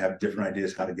 We might have different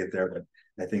ideas how to get there, but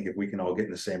I think if we can all get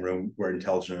in the same room, we're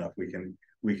intelligent enough.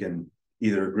 We can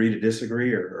either agree to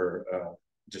disagree or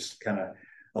just kind of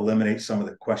eliminate some of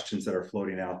the questions that are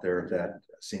floating out there that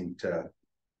seem to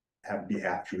be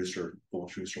half truths or full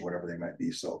truths or whatever they might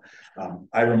be. So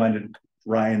I reminded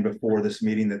Ryan before this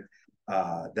meeting that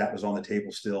That was on the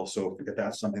table still. So if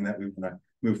that's something that we want to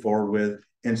move forward with,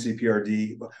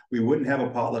 NCPRD, we wouldn't have a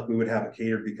potluck, we would have it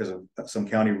catered because of some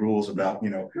county rules about,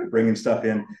 bringing stuff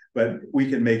in, but we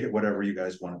can make it whatever you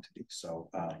guys want it to be. So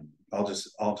I'll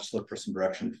just look for some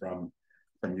direction from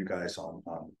you guys on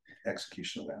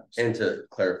execution of that. So. And to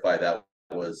clarify, that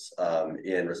was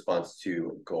in response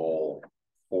to goal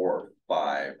 4,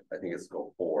 5, I think it's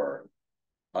goal 4,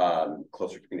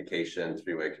 closer communication,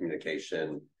 3-way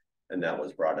communication, and that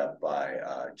was brought up by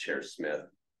Chair Smith.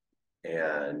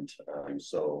 And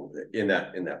so in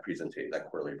that presentation, that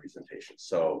quarterly presentation,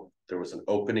 so there was an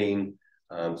opening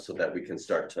so that we can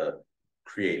start to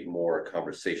create more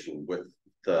conversation with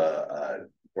the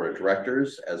board of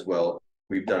directors as well.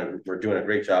 We're doing a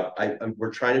great job. We're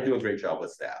trying to do a great job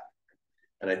with staff,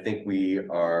 and I think we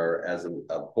are, as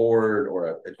a board or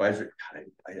an advisory.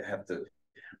 I have to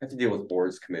deal with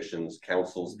boards, commissions,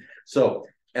 councils. So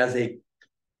as a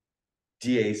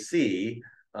DAC,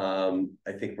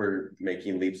 I think we're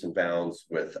making leaps and bounds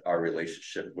with our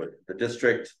relationship with the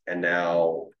district, and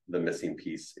now the missing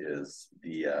piece is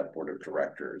the board of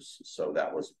directors. So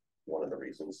that was one of the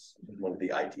reasons, one of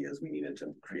the ideas we needed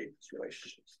to create this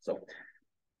relationship. So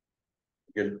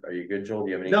good. Are you good, Joel? Do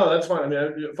you have any? No, that's fine. I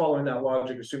mean, following that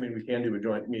logic, assuming we can do a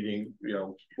joint meeting,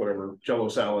 whatever, Jello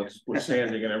salads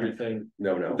withstanding and everything.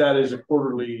 No. That is a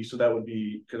quarterly, so that would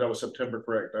be, because that was September,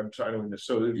 correct? I'm signing this.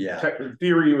 So yeah, in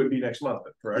theory, it would be next month,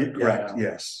 correct? Correct.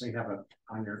 Yes. We have it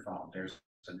on your phone. There's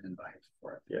an invite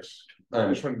for it. Yes. I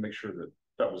just wanted to make sure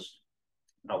that was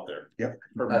out there. Yep.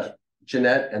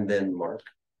 Jeanette and then Mark.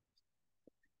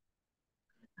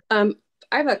 I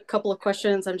have a couple of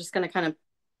questions. I'm just going to kind of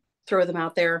throw them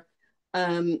out there.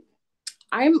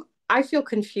 I feel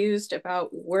confused about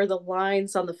where the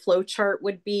lines on the flow chart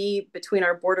would be between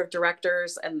our board of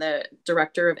directors and the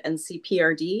director of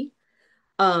NCPRD.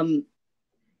 I'm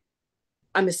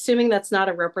assuming that's not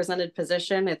a represented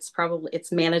position. It's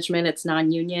management, it's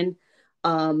non-union.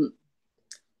 So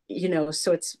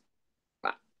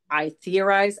I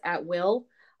theorize at will,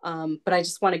 but I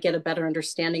just want to get a better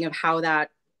understanding of how that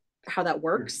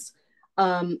works.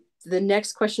 The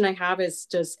next question I have is,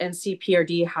 does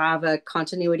NCPRD have a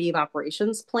continuity of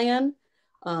operations plan,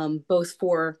 both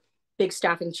for big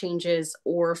staffing changes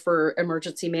or for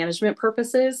emergency management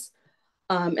purposes?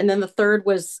 And then the third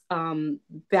was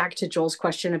back to Joel's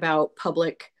question about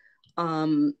public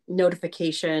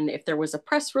notification, if there was a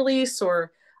press release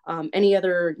or any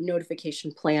other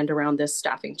notification planned around this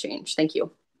staffing change. Thank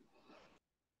you.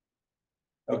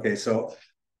 Okay, so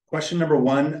question number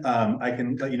 1, I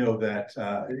can let you know that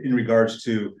in regards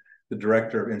to the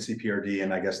director of NCPRD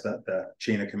and I guess the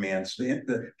chain of commands,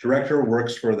 the director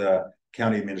works for the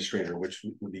county administrator, which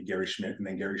would be Gary Schmidt, and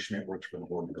then Gary Schmidt works for the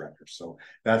board of directors. So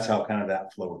that's how kind of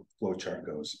that flow chart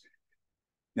goes.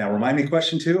 Now, remind me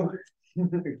question 2.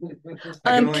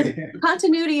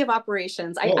 Continuity of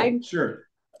operations. Sure.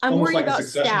 I'm almost worried like about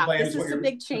staff. This is a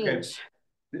big change.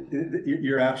 Okay.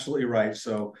 You're absolutely right.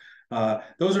 So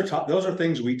those are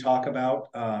things we talk about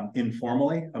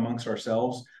informally amongst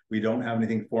ourselves. We don't have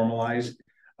anything formalized.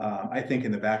 I think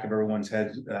in the back of everyone's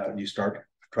head, you start to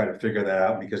try to figure that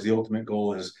out, because the ultimate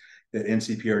goal is that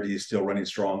NCPRD is still running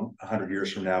strong 100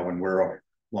 years from now when we're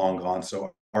long gone.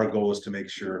 So our goal is to make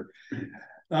sure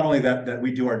not only that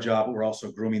we do our job, but we're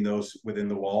also grooming those within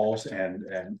the walls and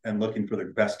looking for the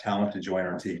best talent to join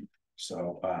our team.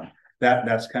 So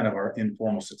that's kind of our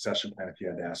informal succession plan, if you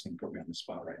had to ask me, put me on the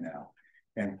spot right now.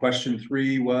 And question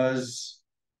 3 was?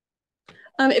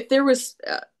 If there was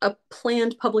a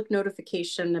planned public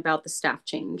notification about the staff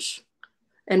change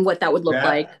and what that would look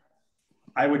like.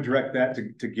 I would direct that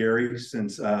to Gary,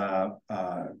 since the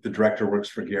director works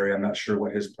for Gary. I'm not sure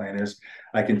what his plan is.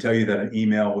 I can tell you that an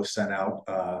email was sent out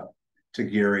to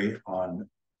Gary on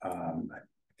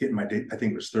getting my date, I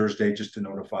think it was Thursday, just to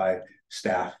notify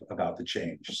staff about the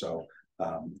change. So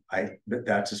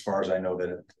that's as far as I know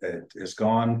that it is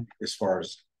gone. As far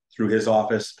as through his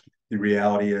office, the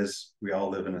reality is we all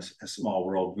live in a small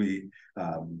world.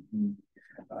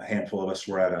 A handful of us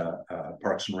were at a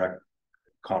Parks and Rec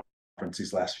conference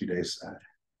these last few days,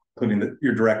 including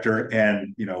your director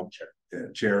and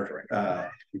chair.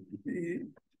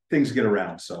 Things get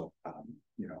around, so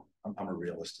I'm a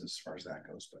realist as far as that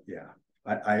goes. But yeah,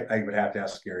 I would have to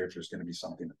ask Gary if there's going to be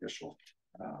something official,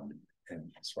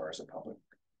 and as far as a public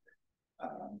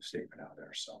statement out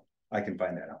there. So I can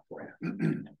find that out for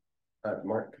you.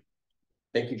 Mark.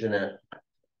 Thank you, Jeanette.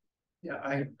 Yeah,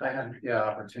 I had the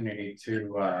opportunity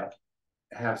to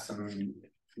have some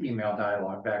email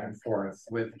dialogue back and forth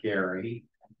with Gary,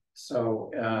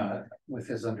 So with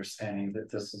his understanding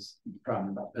that this is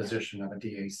from the position of a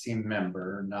DAC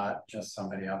member, not just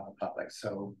somebody out in the public.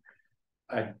 So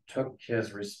I took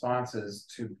his responses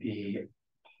to be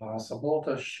possible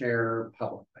to share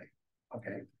publicly.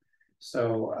 Okay.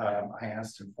 So I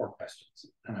asked him 4 questions,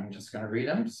 and I'm just going to read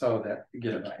them so that you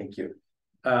get it right. Thank you.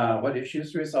 What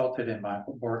issues resulted in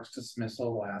Michael Bork's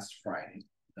dismissal last Friday?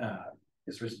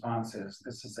 His response is,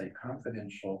 this is a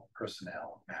confidential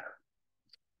personnel matter.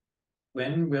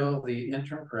 When will the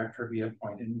interim director be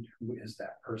appointed? Who is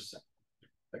that person?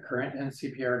 The current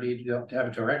NCPRD to have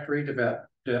a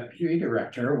deputy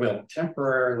director will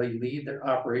temporarily lead the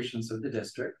operations of the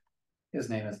district. His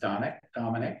name is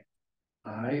Dominic.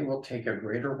 I will take a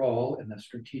greater role in the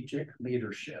strategic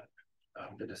leadership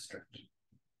of the district.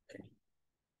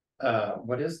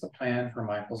 What is the plan for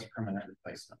Michael's permanent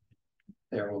replacement?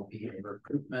 There will be a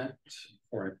recruitment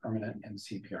for a permanent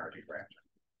NCPRD director.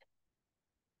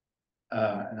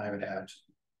 And I would add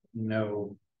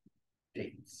no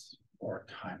dates or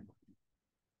time.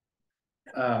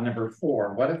 Number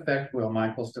 4, what effect will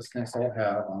Michael's dismissal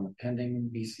have on the pending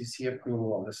BCC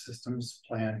approval of the systems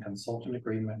plan consultant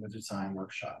agreement with design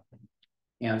workshop?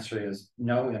 The answer is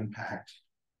no impact.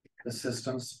 The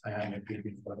systems plan would be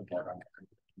before the board.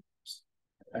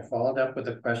 I followed up with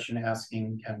a question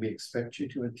asking, can we expect you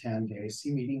to attend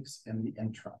DAC meetings in the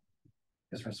interim?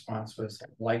 His response was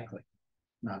likely.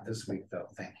 Not this week though,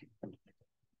 thank you.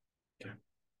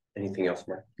 Anything else,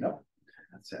 Mark? Nope,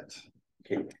 that's it.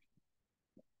 Okay.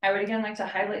 I would again like to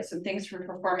highlight some things from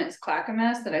Performance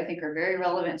Clackamas that I think are very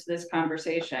relevant to this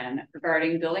conversation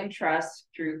regarding building trust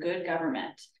through good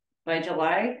government. By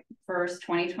July 1st,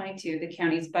 2022, the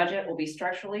county's budget will be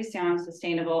structurally sound,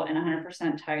 sustainable, and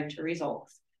 100% tied to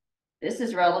results. This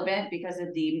is relevant because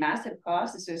of the massive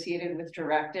costs associated with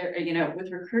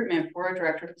with recruitment for a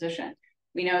director position.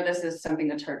 We know this is something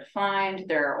that's hard to find.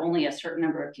 There are only a certain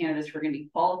number of candidates who are going to be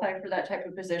qualified for that type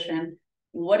of position.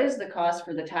 What is the cost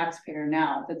for the taxpayer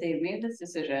now that they've made this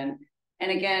decision?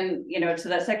 And again, to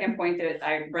that second point that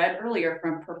I read earlier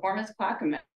from Performance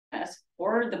Clackamas,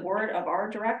 for the board of our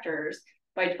directors,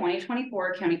 by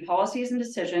 2024, county policies and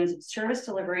decisions, service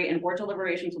delivery, and board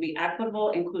deliberations will be equitable,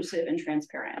 inclusive, and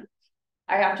transparent.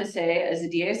 I have to say, as a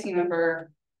DAC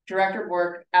member, Director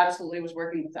Bork absolutely was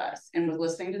working with us and was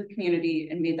listening to the community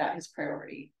and made that his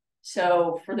priority.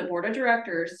 So for the board of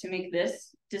directors to make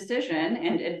this decision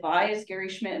and advise Gary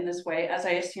Schmidt in this way, as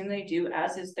I assume they do,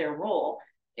 as is their role,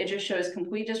 it just shows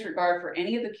complete disregard for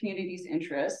any of the community's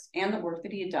interests and the work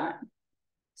that he had done.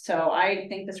 So I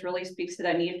think this really speaks to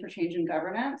that need for change in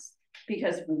governance,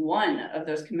 because one of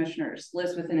those commissioners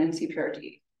lives within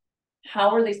NCPRD. How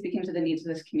are they speaking to the needs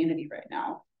of this community right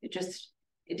now? It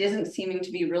isn't seeming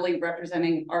to be really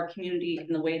representing our community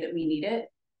in the way that we need it.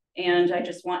 And I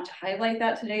just want to highlight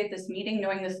that today at this meeting,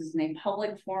 knowing this is in a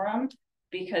public forum,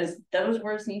 because those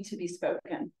words need to be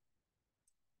spoken.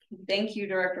 Thank you,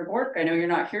 Director Bork. I know you're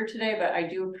not here today, but I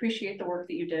do appreciate the work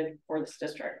that you did for this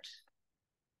district.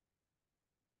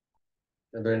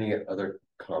 Are there any other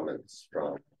comments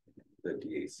from the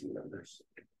DAC members?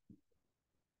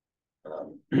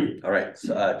 All right,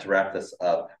 so to wrap this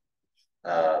up,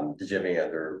 did you have any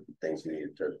other things you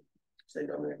needed to say,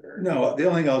 Dominic? No, the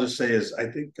only thing I'll just say is I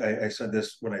think I said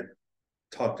this when I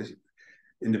talked to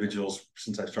individuals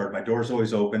since I started. My door's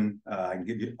always open. I can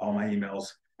give you all my emails.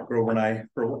 Grover and I,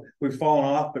 we've fallen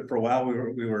off, but for a while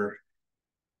we were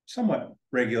somewhat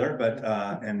regular. But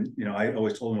and I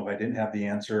always told him if I didn't have the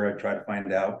answer, I'd try to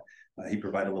find out. He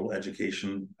provided a little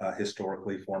education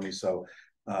historically for me. So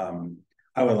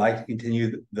I would like to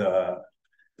continue the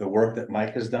work that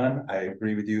Mike has done. I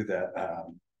agree with you that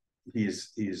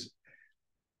he's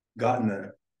gotten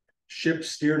the ship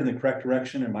steered in the correct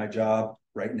direction, and my job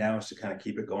right now is to kind of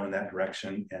keep it going in that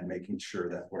direction and making sure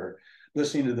that we're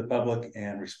listening to the public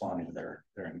and responding to their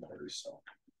inquiries. So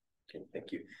okay,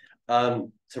 thank you.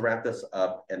 To wrap this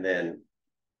up, and then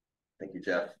thank you,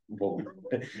 Jeff.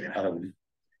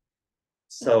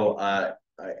 So I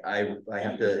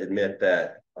have to admit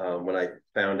that when I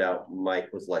found out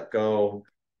Mike was let go,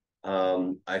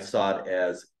 I saw it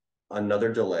as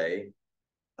another delay,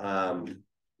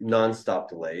 nonstop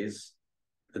delays.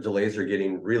 The delays are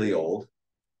getting really old.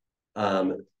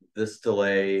 This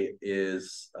delay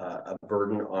is a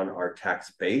burden on our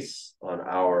tax base, on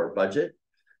our budget.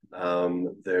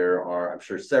 There are, I'm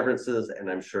sure, severances, and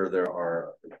I'm sure there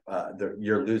are,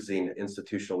 you're losing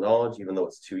institutional knowledge, even though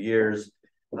it's 2 years.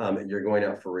 You're going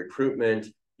out for recruitment.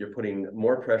 You're putting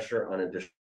more pressure on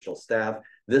additional staff.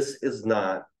 This is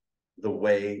not the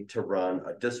way to run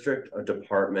a district, a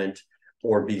department,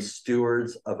 or be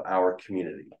stewards of our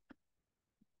community.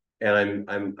 And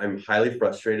I'm highly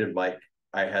frustrated. Mike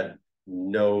was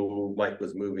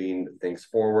moving things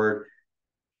forward.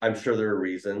 I'm sure there are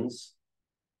reasons,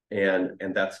 and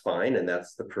that's fine, and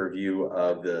that's the purview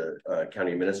of the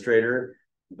county administrator.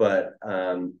 But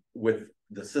with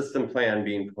the system plan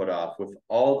being put off, with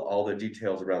all the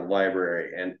details around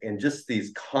library, and just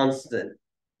these constant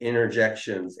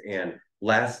interjections and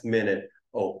last minute,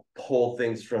 pull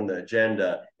things from the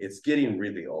agenda, it's getting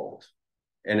really old.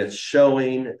 And it's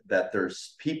showing that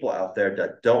there's people out there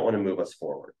that don't want to move us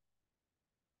forward.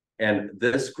 And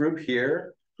this group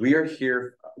here, we are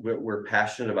here, we're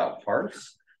passionate about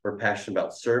parks, we're passionate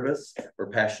about service,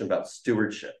 we're passionate about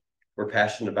stewardship, we're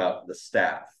passionate about the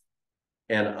staff.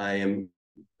 And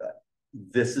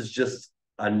this is just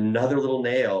another little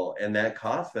nail in that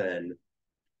coffin.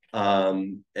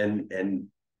 And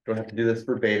don't have to do this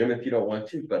verbatim if you don't want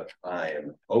to, but I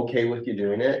am okay with you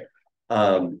doing it.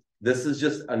 This is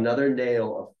just another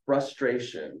nail of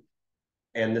frustration.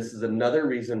 And this is another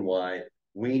reason why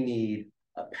we need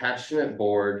a passionate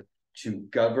board to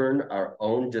govern our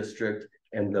own district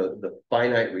and the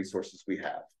finite resources we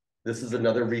have. This is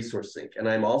another resource sink. And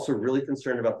I'm also really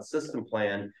concerned about the system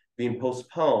plan being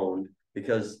postponed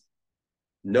because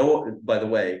by the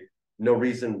way, no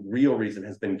real reason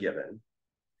has been given.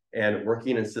 And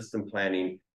working in system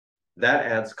planning, that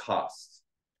adds costs.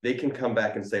 They can come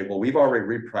back and say, well, we've already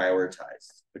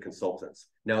reprioritized the consultants.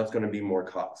 Now it's going to be more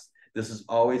cost. This is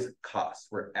always cost.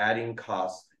 We're adding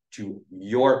costs to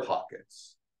your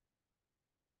pockets.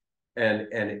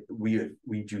 And we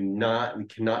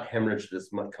cannot hemorrhage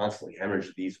this much, constantly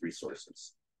hemorrhage these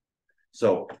resources.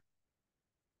 So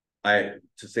to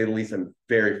say the least, I'm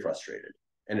very frustrated.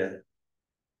 And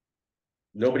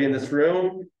nobody in this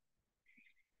room,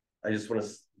 I just want to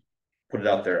put it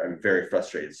out there. I'm very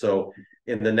frustrated. So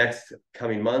in the next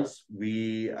coming months,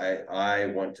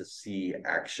 I want to see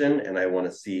action, and I want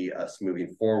to see us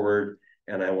moving forward,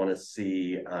 and I want to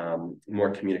see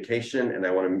more communication, and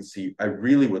I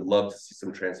really would love to see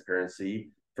some transparency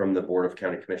from the Board of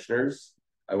County Commissioners.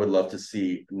 I would love to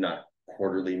see not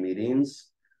quarterly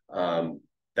meetings.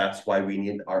 That's why we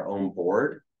need our own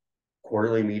board.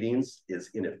 Quarterly meetings is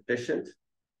inefficient,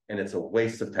 and it's a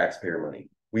waste of taxpayer money.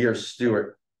 We are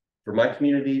steward for my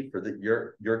community, for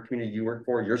your community you work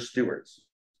for. You're stewards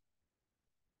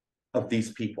of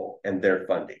these people and their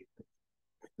funding.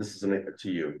 This is to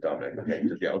you, Dominic. Okay,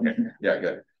 yeah, okay, yeah,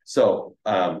 good. So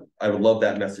I would love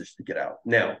that message to get out.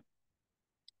 Now,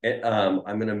 I'm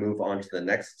going to move on to the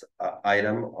next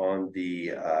item on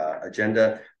the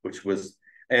agenda, which was,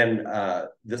 and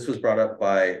this was brought up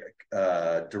by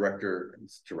director.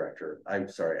 I'm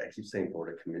sorry, I keep saying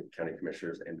Board of County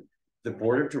Commissioners and the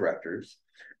Board of Directors.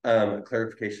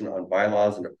 Clarification on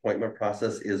bylaws and appointment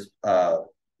process is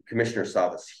Commissioner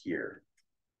Savas here.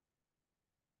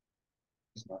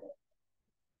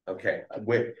 Okay,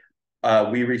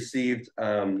 we received,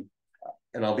 and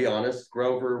I'll be honest,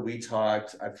 Grover,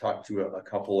 I've talked to a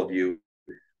couple of you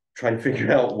trying to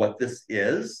figure out what this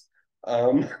is.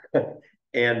 And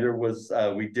there was,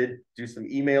 we did do some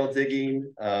email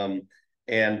digging,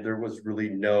 and there was really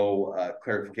no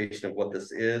clarification of what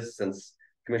this is. Since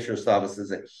Commissioner Savas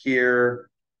isn't here,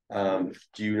 do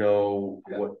you know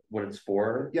what it's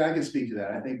for? Yeah, I can speak to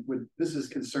that. I think what this is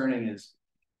concerning is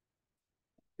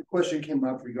the question came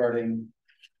up regarding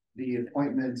the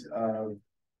appointment of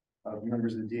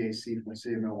members of the DAC from the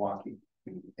city of Milwaukee.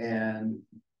 And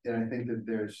I think that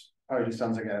there's probably just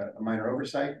sounds like a minor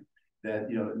oversight that,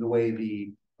 the way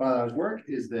the bylaws work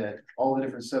is that all the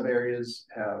different sub areas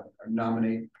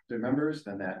nominate their members,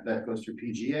 then that goes through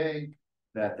PGA,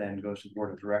 that then goes to the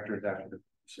Board of Directors after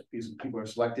these people are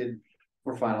selected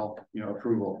for final,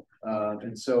 approval.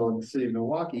 And so in the city of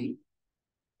Milwaukee,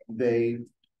 they,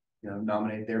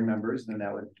 nominate their members, then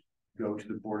that would go to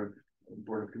the Board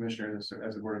of Commissioners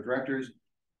as the Board of Directors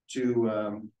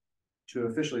to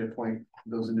officially appoint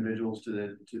those individuals to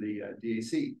the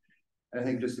DAC. And I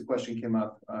think just the question came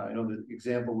up. I know the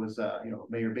example was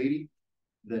Mayor Beatty,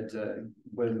 that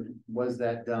was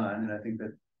that done, and I think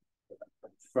that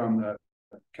from the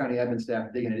county admin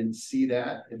staff digging, I didn't see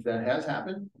that. If that has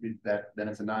happened, then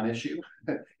it's a non-issue.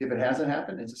 If it hasn't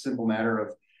happened, it's a simple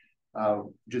matter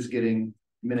of just getting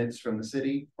minutes from the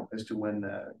city as to when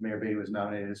Mayor Beatty was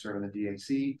nominated to serve in the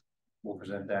DAC. We'll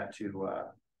present that to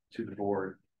the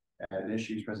board at an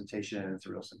issues presentation, and it's a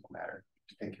real simple matter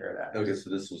to take care of that. Okay, so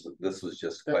this was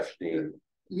just questioning.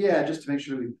 Yeah, just to make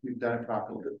sure we've done it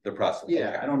properly. The process. Yeah,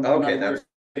 okay. I don't know. Okay, that's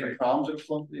any problems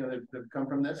that come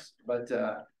from this, but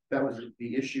that was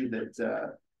the issue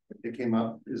that came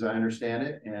up, as I understand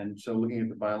it. And so looking at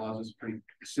the bylaws, it's a pretty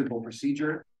simple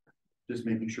procedure. just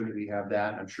making sure that we have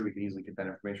that. I'm sure we can easily get that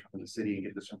information from the city and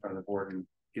get this in front of the board and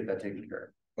get that taken care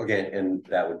of. Okay, and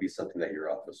that would be something that your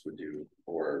office would do,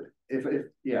 or If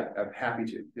yeah, I'm happy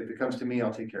to. If it comes to me,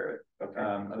 I'll take care of it. okay.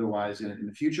 Otherwise, in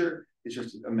the future, it's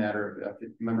just a matter of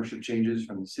if membership changes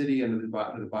from the city under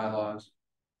the bylaws.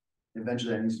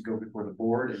 Eventually, that needs to go before the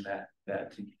board, and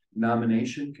that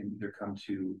nomination can either come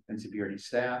to NCPRD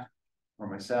staff, or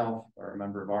myself, or a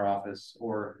member of our office,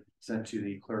 or sent to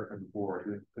the clerk of the board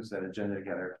who puts that agenda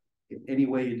together. In any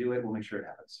way you do it, we'll make sure it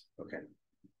happens. Okay.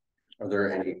 Are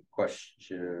there any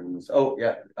questions? Oh,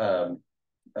 yeah.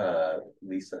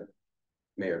 Lisa,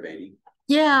 Mayor Beatty.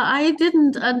 Yeah, I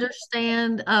didn't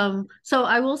understand. So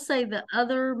I will say the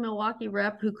other Milwaukee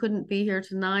rep who couldn't be here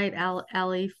tonight,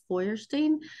 Allie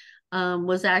Feuerstein,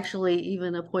 was actually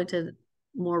even appointed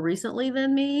more recently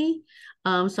than me.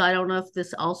 So I don't know if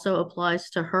this also applies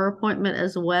to her appointment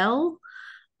as well.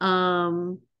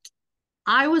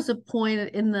 I was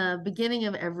appointed in the beginning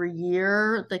of every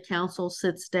year. The council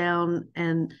sits down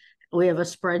and we have a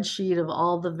spreadsheet of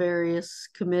all the various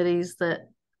committees that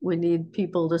we need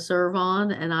people to serve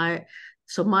on. And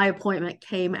so my appointment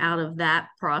came out of that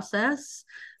process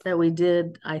that we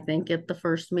did, I think, at the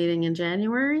first meeting in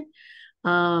January.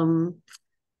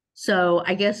 So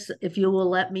I guess if you will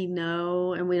let me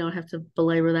know, and we don't have to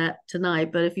belabor that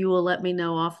tonight, but if you will let me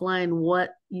know offline what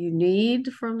you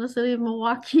need from the city of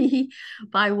Milwaukee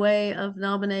by way of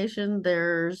nomination,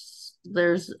 I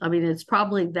mean, it's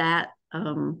probably that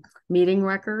meeting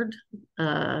record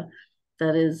that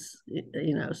is,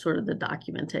 sort of the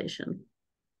documentation.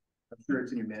 I'm sure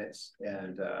it's in your minutes,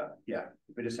 and yeah,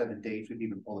 if we just have the dates, we can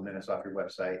even pull the minutes off your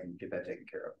website and get that taken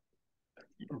care of.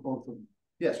 For both of them.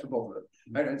 Yes, for both of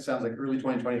them. It sounds like early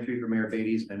 2023 for Mayor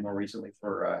Beatty's and more recently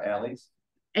for Allie's.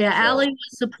 Yeah, Allie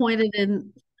was appointed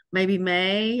in maybe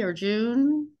May or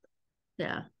June.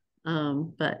 Yeah.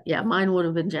 But yeah, mine would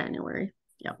have been January.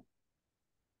 Yeah.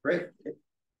 Great.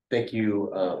 Thank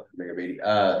you, Mayor Beatty.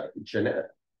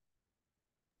 Jeanette.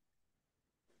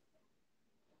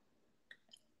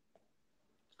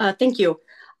 Thank you.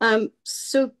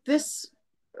 So this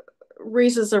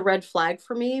raises a red flag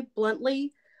for me,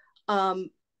 bluntly.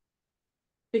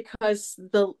 Because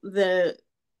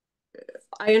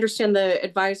I understand the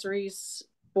advisories,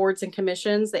 boards and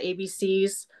commissions, the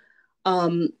ABCs,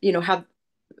 have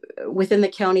within the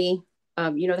county,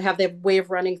 they have their way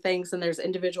of running things, and there's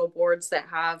individual boards that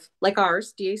have, like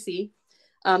ours, DAC,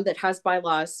 that has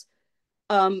bylaws.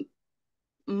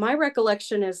 My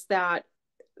recollection is that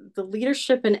the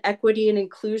Leadership and Equity and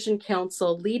Inclusion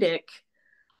Council, LEADIC,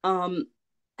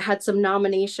 had some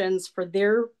nominations for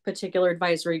their particular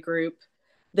advisory group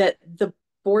that the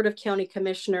Board of County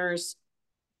Commissioners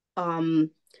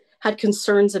had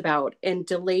concerns about and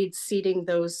delayed seating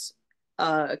those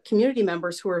community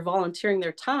members who were volunteering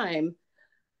their time.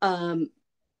 And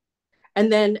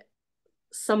then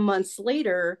some months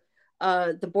later,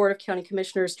 the Board of County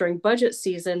Commissioners during budget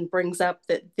season brings up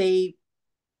that they,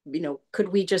 could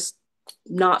we just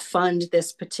not fund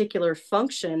this particular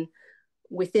function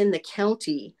within the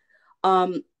county?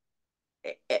 Am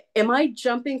I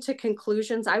jumping to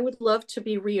conclusions? I would love to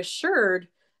be reassured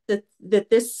that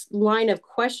this line of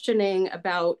questioning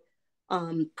about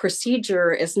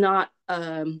procedure is not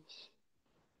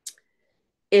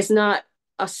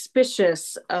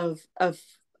auspicious of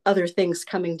other things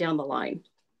coming down the line.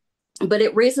 But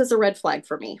it raises a red flag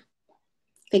for me.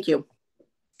 Thank you.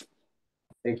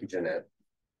 Thank you, Jeanette.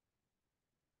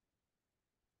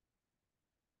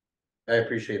 I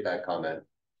appreciate that comment.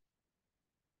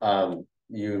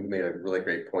 You made a really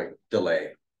great point. Delay.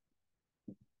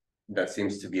 That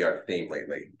seems to be our theme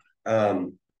lately.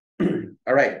 All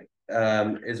right.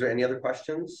 Is there any other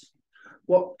questions?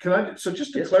 Well, so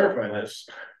just to clarify this,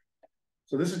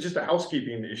 so this is just a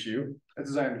housekeeping issue.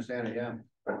 That's as I understand it, yeah.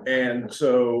 And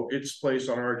so it's placed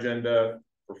on our agenda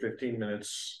for 15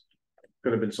 minutes.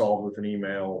 Could have been solved with an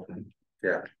email,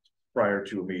 prior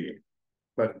to a meeting.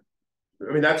 But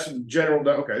I mean, that's general.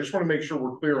 Okay, I just want to make sure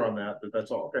we're clear on that.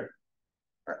 That's all. Okay.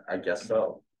 I guess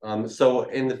so. So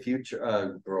in the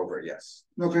future, Grover, yes.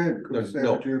 No, go ahead.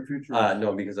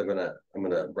 No, because I'm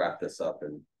gonna wrap this up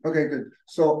and. Okay, good.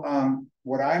 So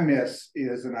what I miss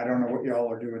is, and I don't know what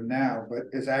y'all are doing now, but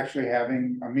is actually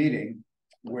having a meeting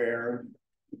where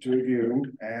the two of you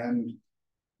and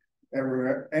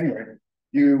anyway,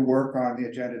 you work on the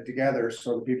agenda together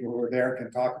so the people who are there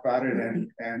can talk about it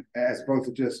and as opposed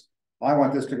to just, I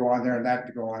want this to go on there and that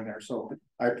to go on there. So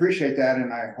I appreciate that,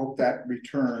 and I hope that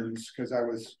returns because I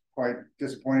was quite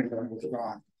disappointed when it was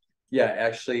gone. Yeah,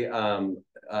 actually,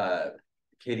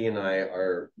 Katie and I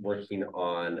are working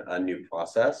on a new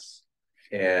process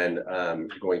and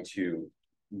going to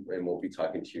and we'll be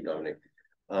talking to you, Dominic,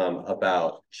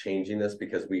 about changing this,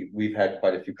 because we've had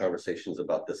quite a few conversations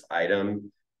about this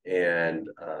item, and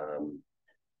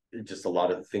just a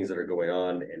lot of the things that are going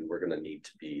on, and we're going to need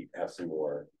to have some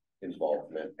more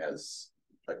involvement as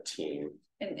a team.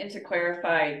 And to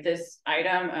clarify this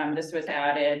item, this was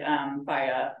added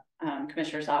by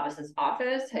Commissioner's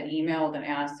office had emailed and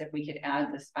asked if we could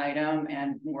add this item,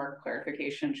 and more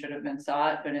clarification should have been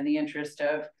sought, but in the interest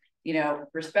of, you know,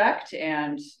 respect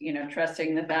and, you know,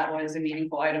 trusting that that was a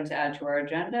meaningful item to add to our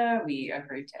agenda, we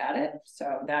agreed to add it.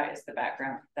 So that is the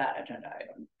background of that agenda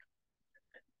item.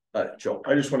 Joe,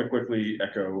 I just want to quickly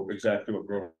echo exactly what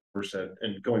Grover said,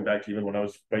 and going back to even when I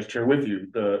was vice chair with you,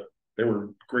 there were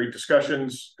great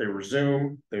discussions. They were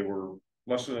Zoom. They were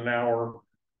less than an hour.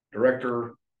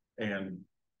 Director, and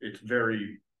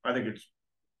I think it's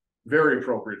very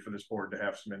appropriate for this board to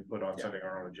have some input on setting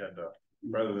our own agenda,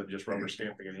 rather than just rubber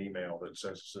stamping an email that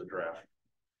says it's a draft.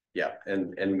 Yeah,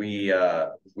 and we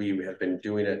have been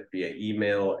doing it via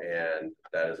email, and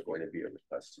that is going to be a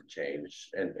request to change,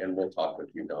 and we'll talk with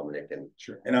you, Dominic, and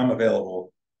sure. And I'm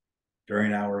available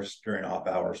during hours, during off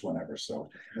hours, whenever. So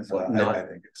I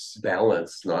think it's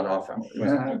balanced, not off hours.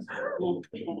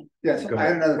 Yes, I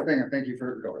had another thing, and thank you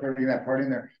for putting that part in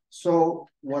there. So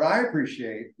what I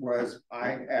appreciate was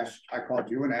I called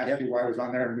you and asked you why I was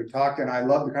on there, and we talked, and I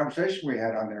love the conversation we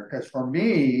had on there, because for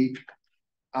me,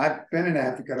 I've been an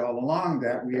advocate all along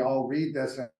that we all read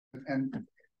this, and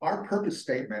our purpose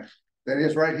statement that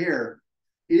is right here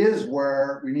is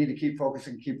where we need to keep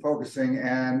focusing,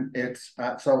 and it's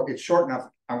so it's short enough.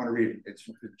 I want to read it. It's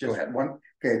just one.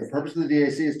 Okay, the purpose of the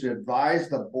DAC is to advise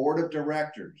the board of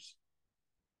directors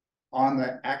on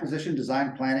the acquisition,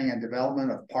 design, planning, and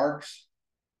development of parks,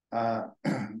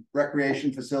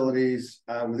 recreation facilities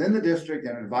within the district,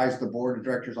 and advise the board of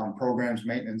directors on programs,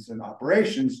 maintenance, and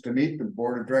operations, to meet the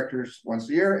board of directors once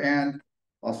a year, and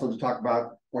also to talk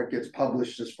about what gets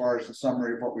published as far as the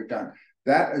summary of what we've done.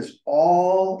 That is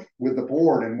all with the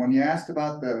board. And when you asked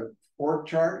about the org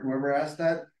chart, whoever asked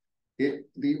that,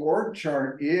 the org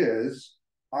chart is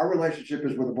our relationship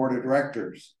is with the board of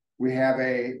directors. We have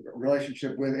a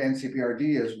relationship with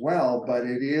NCPRD as well, but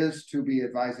it is to be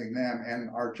advising them. And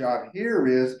our job here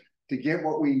is to get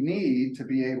what we need to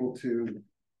be able to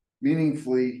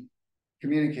meaningfully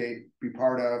communicate, be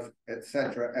part of,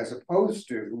 etc., as opposed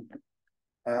to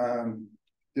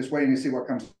just waiting to see what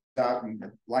comes out and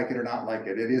like it or not like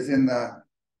it. It is in the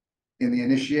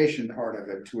initiation part of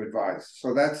it to advise.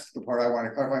 So that's the part I want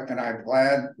to clarify, and I'm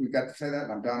glad we got to say that,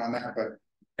 and I'm done on that.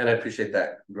 And I appreciate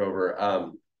that, Grover.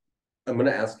 I'm going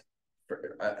to ask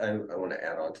for, I want to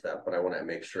add on to that, but I want to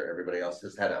make sure everybody else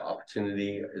has had an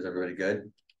opportunity. Is everybody good?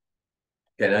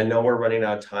 And I know we're running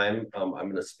out of time. I'm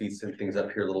going to speed some things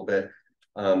up here a little bit.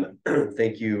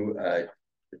 Thank you,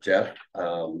 Jeff.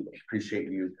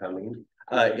 Appreciate you coming.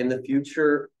 In the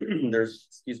future, we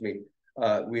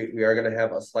are going to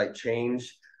have a slight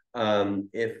change.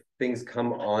 If things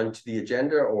come onto the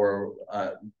agenda, or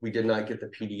we did not get the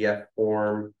PDF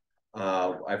form,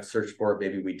 I've searched for it,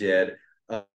 maybe we did,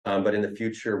 but in the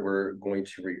future, we're going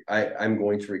to I'm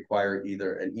going to require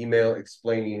either an email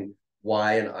explaining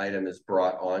why an item is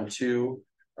brought onto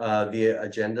the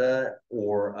agenda,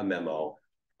 or a memo.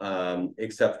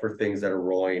 Except for things that are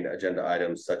rolling agenda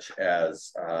items, such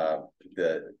as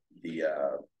the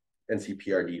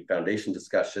NCPRD foundation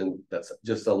discussion. That's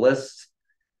just a list.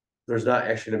 There's not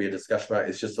actually going to be a discussion about it.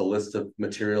 It's just a list of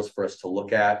materials for us to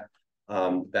look at.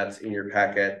 That's in your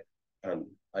packet.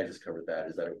 I just covered that.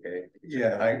 Is that okay?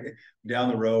 Yeah, down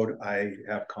the road, I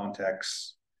have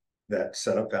contacts that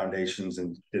set up foundations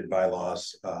and did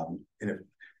bylaws. And if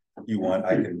you want,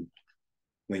 I can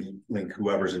link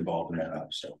whoever's involved in that up.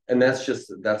 So, and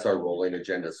that's our rolling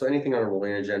agenda. So anything on a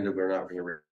rolling agenda, we're not going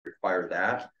to require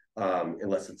that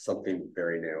unless it's something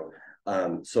very new.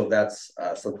 So that's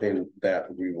something that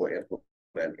we will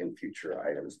implement in future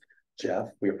items. Jeff,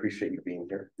 we appreciate you being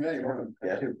here. Yeah, you're welcome.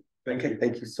 Yeah.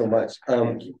 Thank you so much.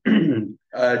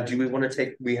 Do we want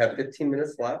to we have 15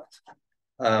 minutes left.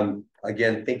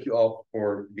 Again, thank you all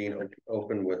for being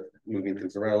open with moving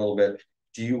things around a little bit.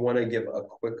 Do you want to give a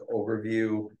quick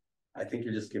overview? I think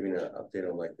you're just giving an update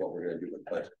on like what we're going to do with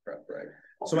budget prep, right?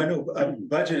 So I know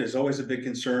budget is always a big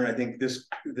concern. I think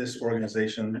this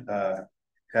organization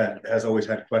has always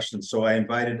had questions. So I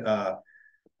invited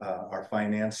our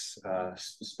finance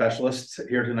specialist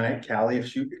here tonight, Callie, if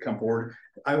she could come forward.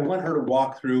 I want her to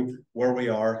walk through where we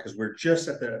are, because we're just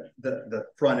at the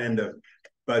front end of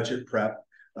budget prep.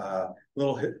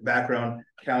 Little background,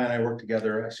 Callie and I work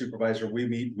together as supervisor. We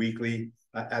meet weekly.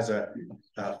 as a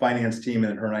finance team,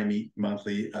 and her and I meet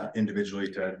monthly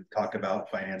individually to talk about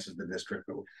finances of the district.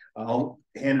 But I'll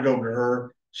hand it over to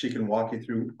her. She can walk you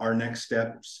through our next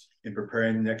steps in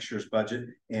preparing next year's budget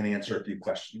and answer a few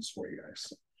questions for you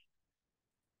guys.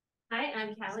 Hi,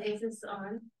 I'm Callie. Is this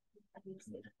on?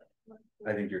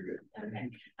 I think you're good. Okay.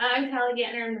 I'm Callie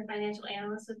Gantner. I'm the financial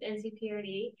analyst with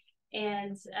NCPRD.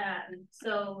 And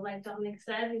so like Dominic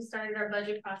said, we started our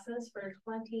budget process for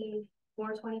 24-25.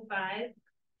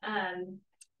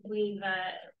 We've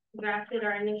drafted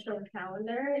our initial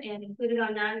calendar and included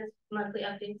on that is monthly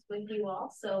updates with you all.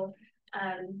 So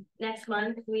next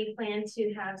month we plan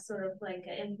to have sort of like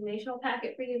an informational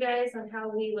packet for you guys on how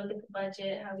we look at the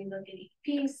budget, how we look at each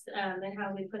piece, and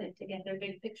how we put it together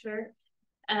big picture.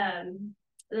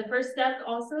 The first step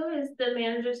also is the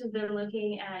managers have been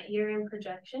looking at year-end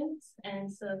projections,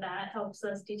 and so that helps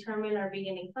us determine our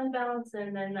beginning fund balance,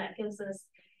 and then that gives us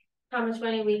how much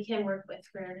money we can work with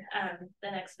for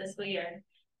the next fiscal year.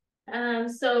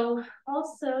 So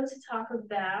also to talk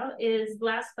about is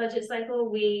last budget cycle,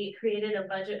 we created a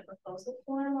budget proposal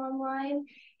form online,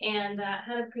 and that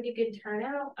had a pretty good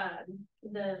turnout.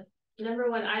 The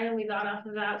number one item we got off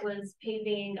of that was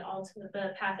paving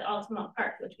the path at Altamont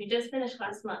Park, which we just finished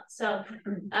last month. So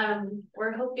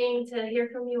we're hoping to hear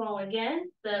from you all again.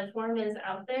 The form is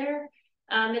out there.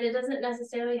 And it doesn't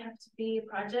necessarily have to be a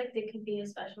project. It could be a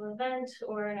special event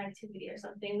or an activity or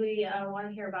something. We want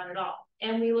to hear about it all.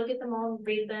 And we look at them all,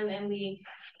 read them, and we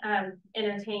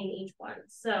entertain each one.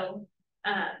 So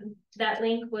that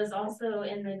link was also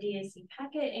in the DAC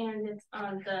packet, and it's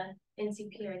on the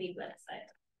NCPRD website.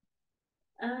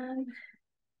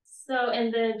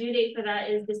 And the due date for that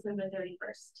is December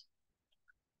 31st.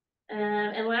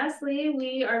 And lastly,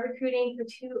 we are recruiting for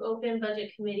 2 open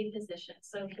budget committee positions.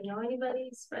 So if you know anybody,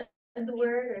 spread the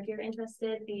word, or if you're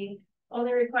interested, the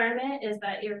only requirement is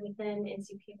that you're within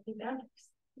NCPRD boundaries.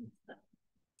 So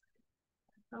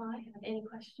that's all I have. Any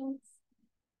questions?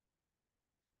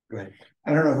 Go ahead.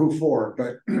 I don't know who for,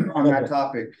 but on that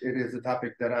topic, it is a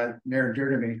topic that I near and dear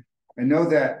to me. I know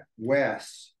that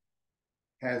Wes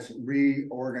has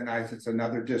reorganized, it's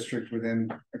another district within,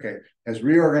 has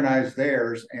reorganized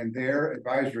theirs, and their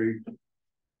advisory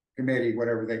committee,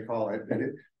 whatever they call it,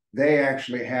 they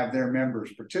actually have their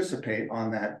members participate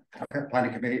on that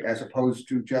planning committee, as opposed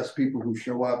to just people who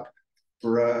show up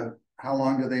for how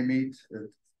long do they meet?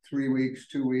 3 weeks,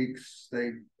 2 weeks.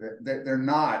 They're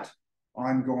not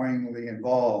ongoingly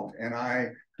involved, and I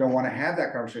don't want to have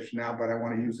that conversation now, but I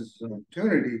want to use this as an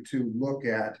opportunity to look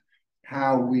at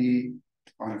how we,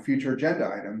 on a future agenda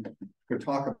item, could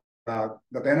talk about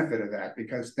the benefit of that,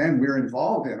 because then we're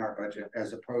involved in our budget,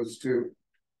 as opposed to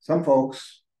some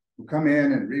folks who come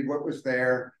in and read what was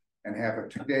there and have it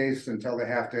 2 days until they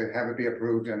have to have it be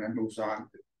approved, and it moves on.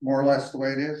 More or less the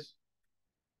way it is.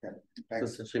 Okay, so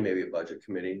essentially maybe a budget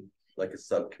committee, like a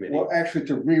subcommittee. Well, actually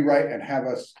to rewrite and have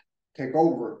us take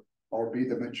over or be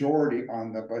the majority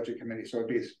on the budget committee. So it'd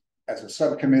be as a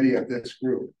subcommittee of this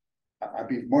group. I'd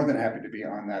be more than happy to be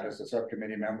on that as a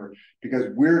subcommittee member, because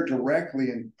we're directly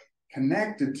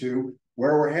connected to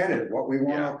where we're headed, what we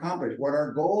want to accomplish, what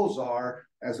our goals are,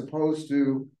 as opposed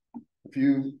to a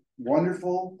few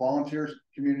wonderful volunteers,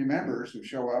 community members who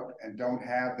show up and don't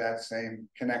have that same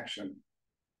connection.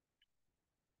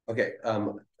 Okay,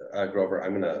 Grover,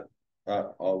 I'm gonna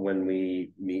when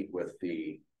we meet with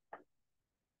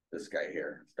this guy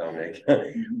here, Dominic,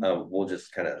 we'll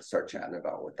just kind of start chatting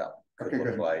about what that could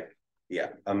look like. Yeah,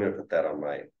 I'm gonna put that on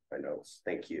my notes.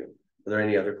 Thank you. Are there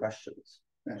any other questions?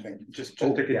 Just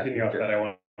to continue off that, I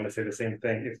want to say the same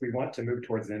thing. If we want to move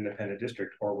towards an independent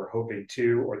district, or we're hoping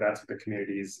to, or that's what the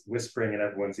community's whispering in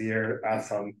everyone's ear,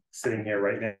 as I'm sitting here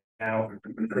right now,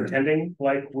 pretending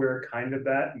like we're kind of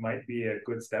that might be a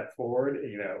good step forward.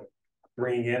 You know,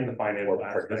 bringing in the financial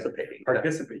aspect,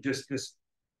 participate, just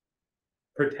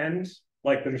pretend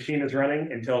like the machine is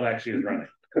running until it actually is running.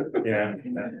 Yeah,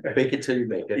 make it till you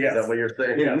make it. Yes. Is that what you're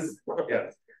saying? Yes.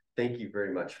 Yes. Thank you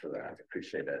very much for that. I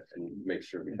appreciate it, and make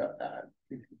sure we got that.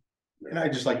 And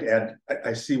I'd just like to add,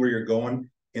 I see where you're going.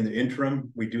 In the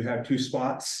interim, we do have 2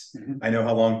 spots. I know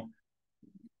how long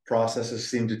processes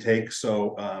seem to take,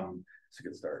 so it's a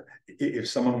good start. If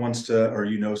someone wants to, or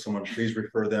you know someone, please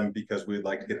refer them, because we'd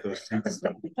like to get those seats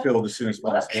filled as soon as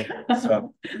possible.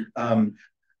 So,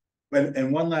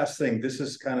 and one last thing, this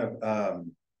is kind of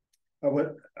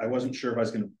I wasn't sure if I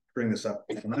was going to bring this up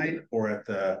tonight or at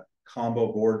the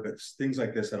combo board, but things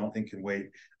like this I don't think can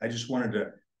wait. I just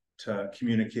wanted to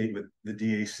communicate with the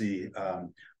DAC.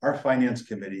 Our finance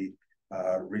committee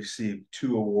received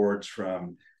 2 awards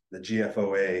from the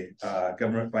GFOA,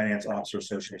 Government Finance Officer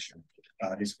Association.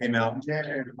 These came out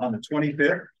on the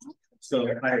 25th. So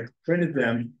I printed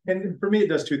them, and for me, it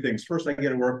does two things. First, I get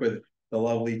to work with the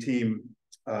lovely team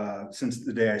since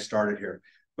the day I started here.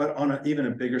 But on even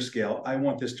a bigger scale, I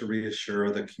want this to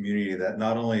reassure the community that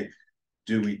not only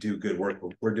do we do good work,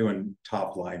 but we're doing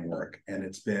top line work, and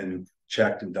it's been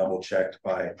checked and double checked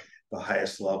by the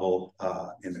highest level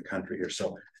in the country here.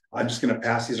 So I'm just going to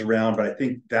pass these around, but I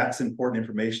think that's important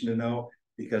information to know,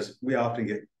 because we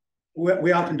often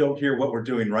don't hear what we're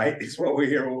doing right. It's what we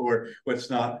hear what's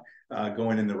not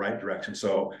going in the right direction.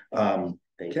 So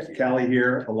Callie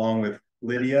here, along with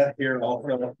Lydia here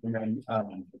also, and then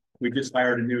we just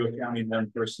hired a new accounting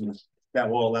one person that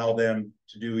will allow them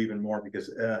to do even more, because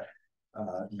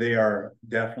they are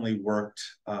definitely worked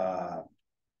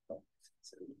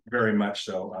very much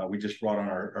so. We just brought on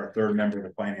our third member of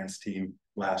the finance team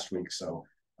last week, so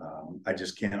I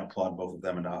just can't applaud both of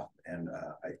them enough, and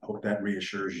I hope that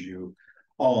reassures you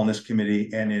all on this committee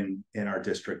and in our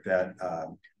district that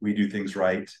we do things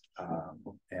right,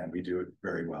 and we do it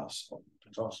very well. So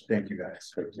that's awesome. Thank you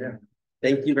guys. Yeah,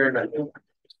 thank you very much.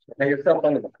 Now yourself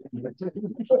on the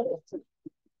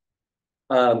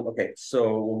okay,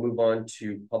 so we'll move on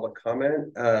to public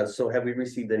comment. So have we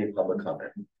received any public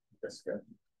comment? That's good.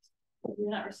 We're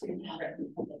not receiving that.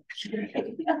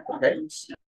 Okay.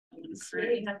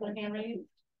 Really, that's what I'm reading.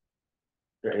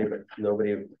 Anybody,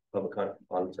 nobody public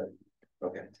comment?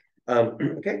 Okay.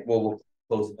 Okay, well, we'll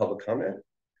close the public comment.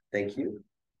 Thank you.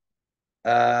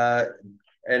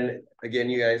 And again,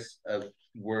 you guys,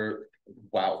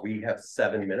 wow, we have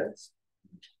 7 minutes.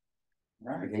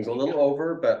 We can go a little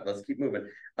over, but let's keep moving.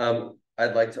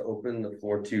 I'd like to open the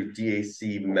floor to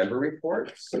DAC member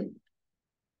reports.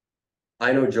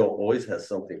 I know Joe always has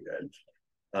something good,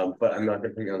 but I'm not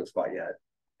going to put you on the spot yet.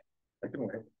 I can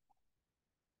wait.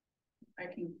 I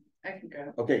can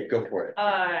go. Okay, go for it.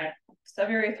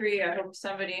 Sub-area 3, I hope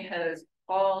somebody has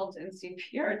called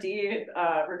NCPRD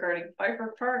regarding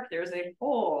Piper Park. There's a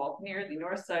hole near the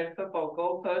north side football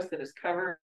goalpost that is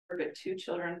covered, but 2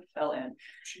 children fell in.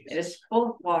 It is full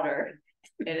of water.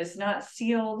 It is not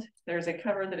sealed. There's a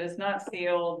cover that is not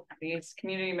sealed. The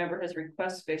community member has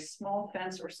requested a small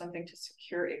fence or something to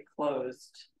secure it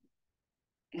closed.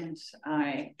 And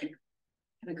I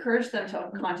encourage them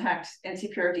to contact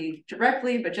NCPRD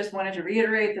directly, but just wanted to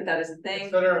reiterate that that is a thing.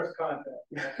 Center of contact.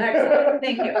 Excellent.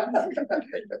 Thank you.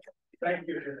 Thank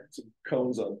you.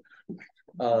 Cones up.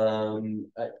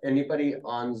 Anybody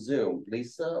on Zoom?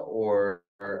 Lisa or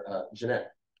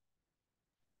Jeanette?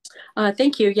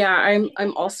 Thank you. Yeah,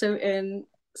 I'm also in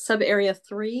sub area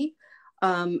 3,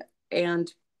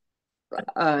 and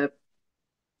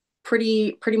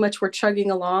pretty much we're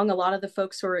chugging along. A lot of the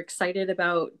folks who are excited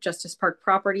about Justice Park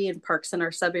property and parks in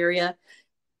our sub area,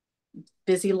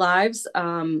 busy lives,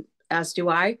 as do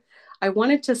I. I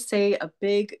wanted to say a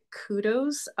big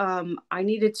kudos. I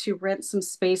needed to rent some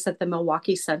space at the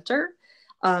Milwaukee Center.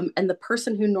 And the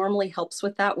person who normally helps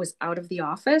with that was out of the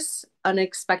office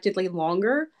unexpectedly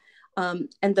longer.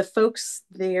 And the folks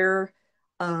there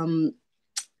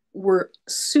were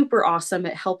super awesome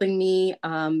at helping me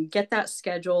get that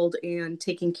scheduled and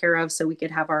taken care of so we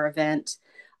could have our event.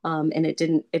 And it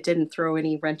didn't throw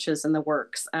any wrenches in the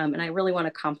works. And I really want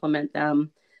to compliment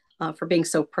them for being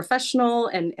so professional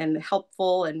and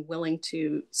helpful and willing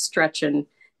to stretch and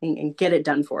get it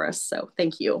done for us. So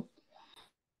thank you.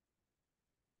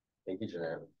 Thank you,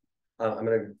 Jeanette. I'm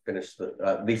going to finish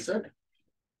the Lisa.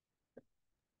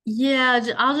 Yeah,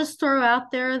 I'll just throw out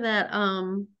there that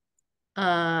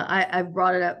I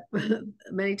brought it up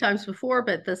many times before,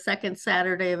 but the second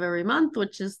Saturday of every month,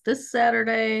 which is this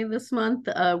Saturday this month,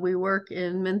 we work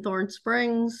in Minthorn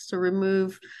Springs to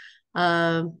remove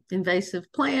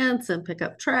invasive plants and pick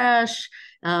up trash.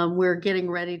 We're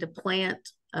getting ready to plant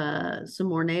some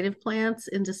more native plants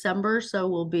in December, so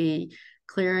we'll be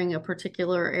clearing a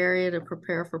particular area to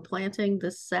prepare for planting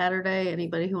this Saturday.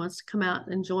 Anybody who wants to come out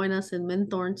and join us in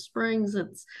Minthorn Springs,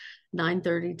 it's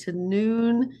 9:30 to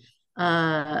noon.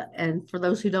 And for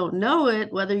those who don't know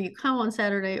it, whether you come on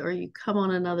Saturday or you come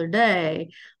on another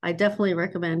day, I definitely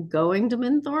recommend going to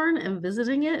Minthorn and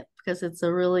visiting it, because it's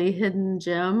a really hidden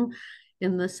gem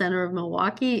in the center of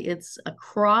Milwaukee. It's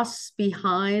across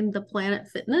behind the Planet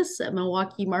Fitness at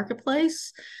Milwaukee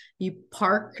Marketplace. You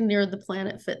park near the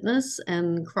Planet Fitness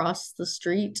and cross the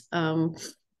street and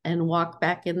walk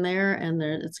back in there. And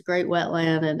it's a great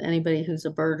wetland, and anybody who's a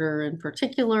birder in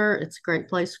particular, it's a great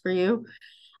place for you.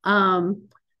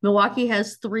 Milwaukee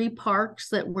has 3 parks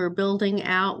that we're building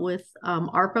out with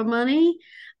ARPA money.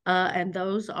 And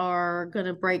those are going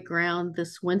to break ground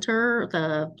this winter.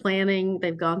 The planning,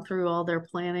 they've gone through all their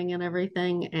planning and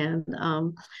everything, and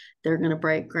they're going to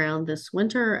break ground this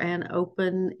winter and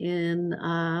open in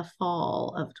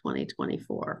fall of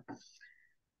 2024.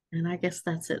 And I guess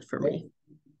that's it for me.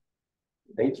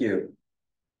 Thank you.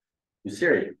 You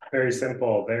Siri. Very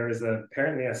simple. There is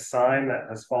apparently a sign that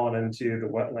has fallen into the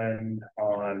wetland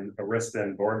on Arista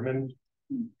and Boardman.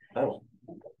 Oh,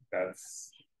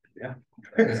 that's yeah.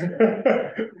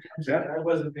 I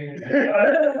wasn't paying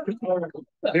attention.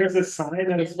 There's a sign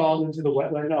that has fallen into the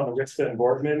wetland on Arista and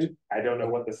Boardman. I don't know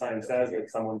what the sign says, but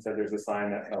someone said there's a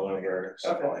sign that fell over.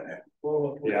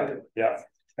 Yeah.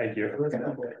 Thank you.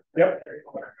 Yep.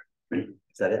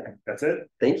 Is that it? That's it.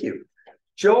 Thank you.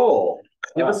 Joel,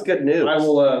 give us good news. I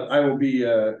will be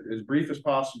as brief as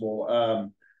possible.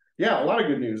 Yeah, a lot of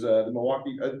good news. The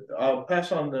Milwaukee, I'll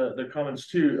pass on the comments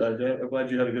too. I'm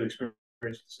glad you had a good experience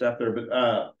with the staff there,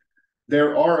 but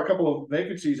there are a couple of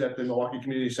vacancies at the Milwaukee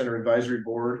Community Center Advisory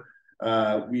Board.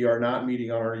 We are not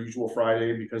meeting on our usual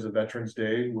Friday because of Veterans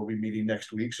Day. We'll be meeting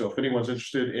next week. So if anyone's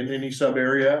interested in any sub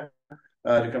area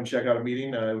to come check out a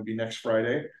meeting, it would be next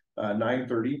Friday,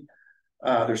 9:30.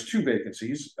 There's 2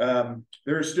 vacancies.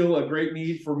 There is still a great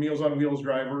need for Meals on Wheels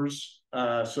drivers.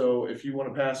 So if you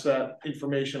want to pass that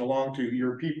information along to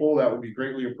your people, that would be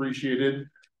greatly appreciated.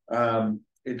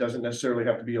 It doesn't necessarily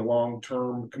have to be a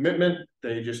long-term commitment.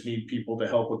 They just need people to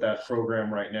help with that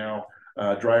program right now.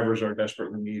 Drivers are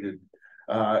desperately needed.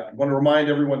 I want to remind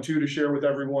everyone too, to share with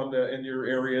everyone in your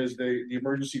areas, the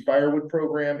emergency firewood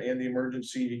program and the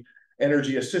emergency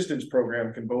energy assistance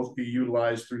program can both be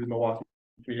utilized through the Milwaukee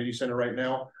Community Center right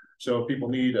now. So if people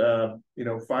need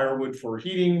firewood for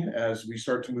heating as we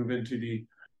start to move into the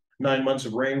 9 months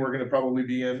of rain we're going to probably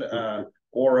be in,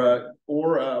 or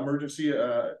emergency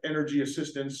energy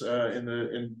assistance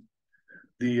in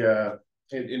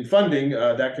funding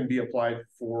that can be applied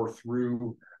for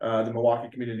through the Milwaukee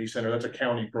Community Center. That's a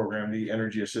county program, the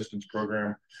energy assistance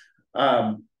program.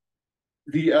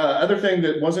 The other thing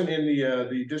that wasn't in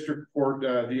the district report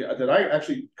that I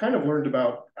actually kind of learned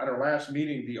about at our last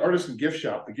meeting, the artisan gift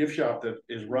shop, the gift shop that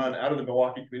is run out of the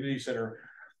Milwaukee Community Center,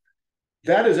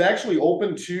 that is actually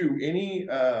open to any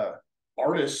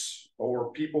artists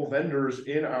or people, vendors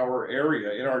in our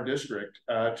area, in our district,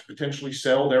 to potentially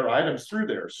sell their items through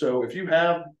there. So if you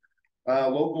have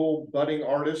local budding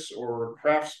artists or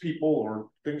crafts people or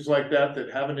things like that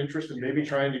that have an interest in maybe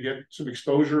trying to get some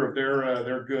exposure of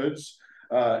their goods,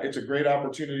 it's a great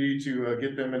opportunity to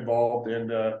get them involved.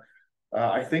 And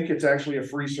I think it's actually a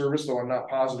free service, though I'm not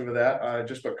positive of that.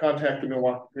 But contact the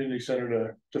Milwaukee Community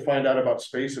Center to find out about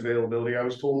space availability. I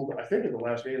was told, I think in the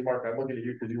last meeting, Mark, I'm looking at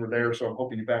you because you were there, so I'm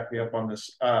hoping you back me up on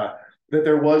this, that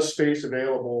there was space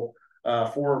available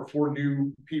for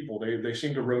new people. They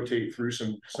seem to rotate through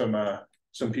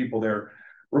some people there.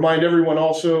 Remind everyone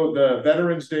also, the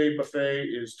Veterans Day buffet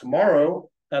is tomorrow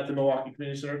at the Milwaukee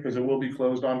Community Center because it will be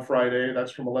closed on Friday.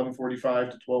 That's from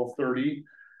 11:45 to 12:30.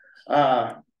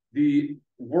 The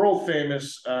world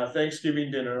famous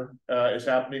Thanksgiving dinner is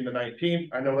happening the 19th.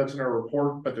 I know that's in our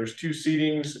report, but there's 2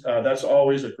 seatings. That's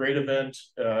always a great event.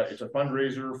 It's a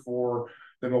fundraiser for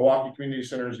the Milwaukee Community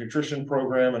Center's nutrition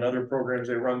program and other programs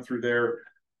they run through there.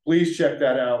 Please check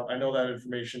that out. I know that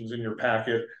information is in your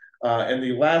packet. And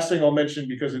the last thing I'll mention,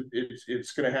 because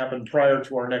it's going to happen prior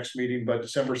to our next meeting, but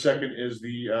December 2nd is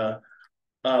the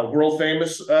world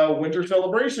famous winter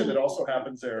celebration that also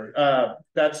happens there.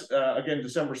 That's again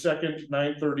December 2nd,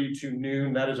 9:30 to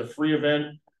noon. That is a free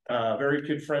event, very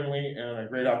kid friendly, and a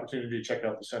great opportunity to check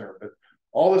out the center. But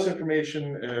all this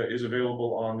information is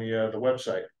available on the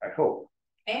website, I hope.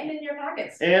 And in your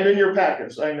packets. And in your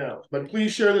packets, I know. But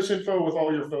please share this info with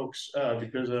all your folks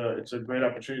because it's a great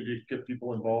opportunity to get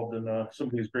people involved in some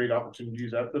of these great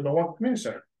opportunities at the Milwaukee Community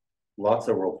Center. Lots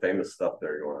of world famous stuff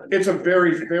there going on. It's a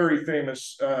very, very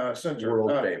famous center.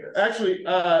 World famous. Actually,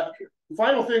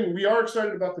 final thing, we are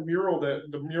excited about the mural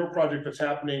project that's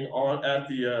happening at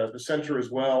the center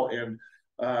as well. And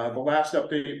the last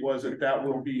update was that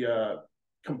will be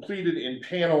completed in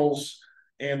panels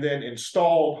and then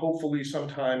installed hopefully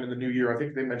sometime in the new year. I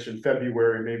think they mentioned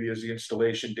February maybe as the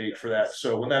installation date for that.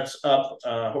 So when that's up,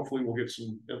 hopefully we'll get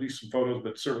at least some photos,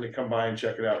 but certainly come by and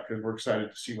check it out because we're excited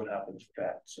to see what happens with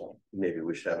that. So maybe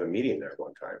we should have a meeting there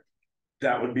one time.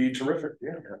 That would be terrific.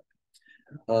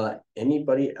 Yeah.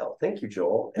 Anybody else? Thank you,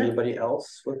 Joel. Anybody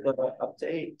else with the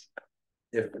update?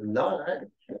 If not,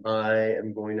 I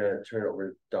am going to turn it over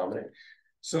to Dominic.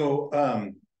 So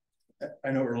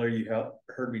I know earlier you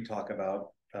heard me talk about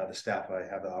the staff I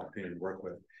have the opportunity to work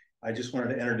with. I just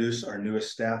wanted to introduce our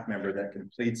newest staff member that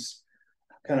completes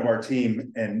kind of our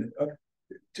team. And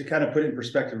to kind of put it in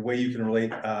perspective, the way you can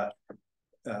relate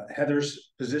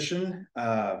Heather's position.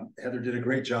 Heather did a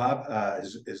great job,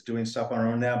 is doing stuff on her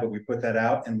own now, but we put that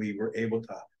out and we were able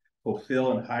to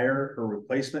fulfill and hire her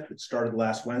replacement. It started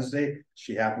last Wednesday.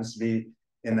 She happens to be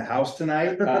in the house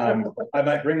tonight. I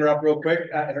might bring her up real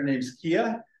quick. Her name's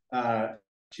Kia.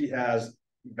 She has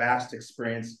vast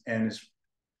experience and is,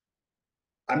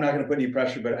 I'm not going to put any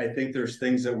pressure, but I think there's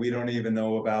things that we don't even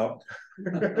know about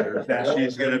that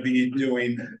she's going to be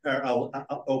doing,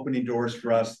 opening doors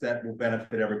for us that will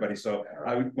benefit everybody. So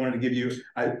I wanted to give you,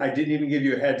 I didn't even give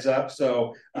you a heads up.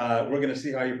 So we're going to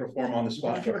see how you perform on the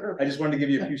spot. I just wanted to give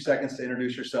you a few seconds to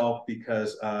introduce yourself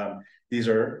because these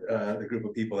are the group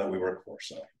of people that we work for.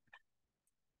 So.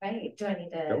 Right, do I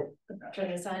need to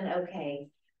turn this on? Okay.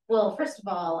 Well, first of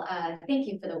all, thank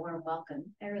you for the warm welcome.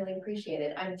 I really appreciate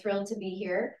it. I'm thrilled to be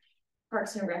here.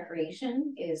 Parks and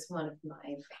Recreation is one of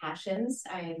my passions.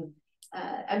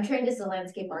 I'm trained as a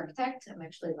landscape architect. I'm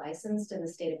actually licensed in the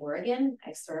state of Oregon.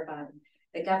 I serve on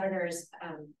the governor's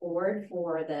board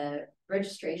for the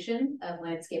registration of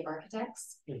landscape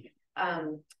architects.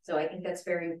 So I think that's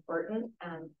very important.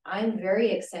 I'm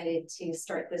very excited to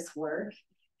start this work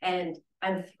and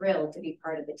I'm thrilled to be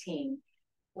part of the team.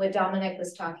 What Dominic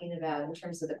was talking about in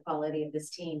terms of the quality of this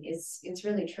team it's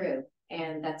really true.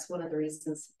 And that's one of the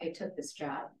reasons I took this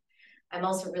job. I'm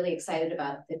also really excited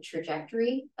about the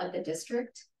trajectory of the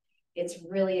district. It's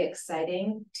really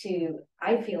exciting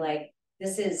I feel like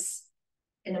this is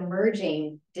an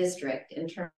emerging district in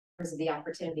terms of the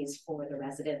opportunities for the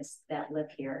residents that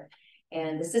live here.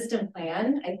 And the system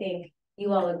plan, I think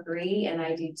you all agree, and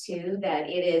I do too, that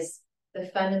it is the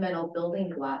fundamental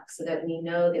building block so that we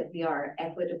know that we are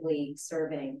equitably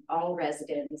serving all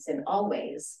residents in all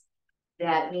ways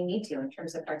that we need to in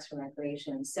terms of Parks and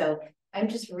Recreation. So I'm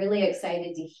just really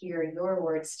excited to hear your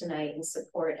words tonight in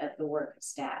support of the work of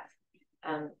staff.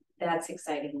 That's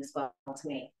exciting as well to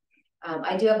me.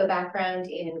 I do have a background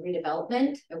in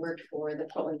redevelopment. I worked for the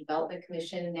Portland Development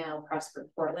Commission, now Prosper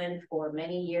Portland, for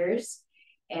many years.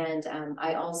 And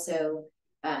I also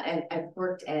and I've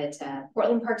worked at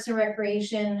Portland Parks and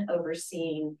Recreation,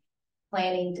 overseeing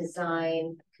planning,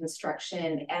 design,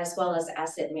 construction, as well as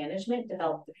asset management,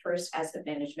 developed the first asset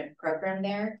management program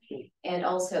there, and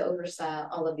also oversaw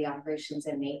all of the operations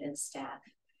and maintenance staff.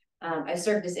 I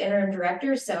served as interim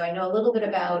director, so I know a little bit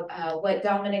about what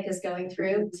Dominic is going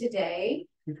through today.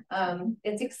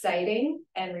 It's exciting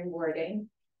and rewarding,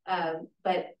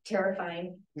 but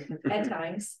terrifying at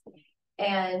times.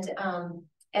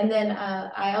 And then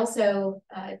I also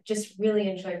just really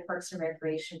enjoy Parks and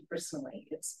Recreation personally.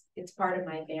 It's part of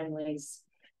my family's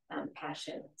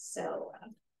passion. So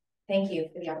thank you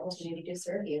for the opportunity to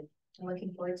serve you. I'm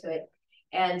looking forward to it.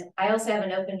 And I also have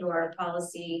an open door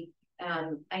policy.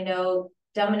 I know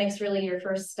Dominic's really your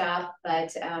first stop,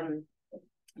 but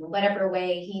whatever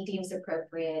way he deems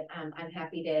appropriate, I'm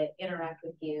happy to interact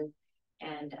with you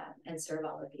and serve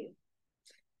all of you.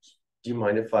 Do you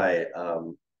mind if I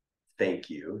thank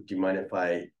you. Do you mind if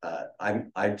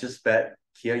I just met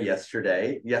Kia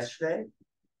yesterday?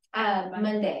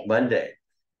 Monday.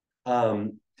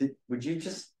 Would you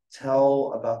just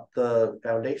tell about the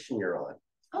foundation you're on?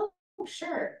 Oh,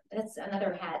 sure. That's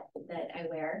another hat that I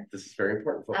wear. This is very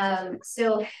important, folks.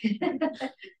 So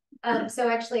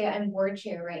actually I'm board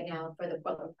chair right now for the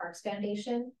Portland Parks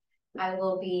Foundation. I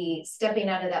will be stepping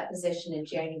out of that position in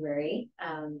January,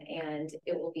 and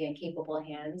it will be in capable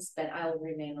hands, but I will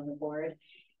remain on the board.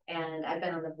 And I've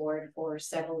been on the board for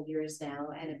several years now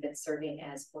and have been serving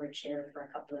as board chair for a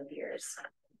couple of years.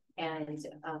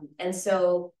 And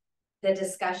so the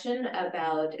discussion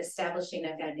about establishing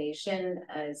a foundation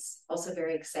is also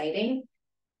very exciting.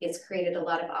 It's created a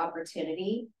lot of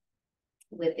opportunity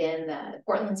within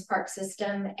Portland's park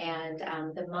system, and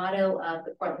the motto of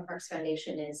the Portland Parks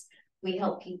Foundation is "We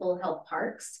help people help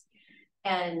parks,"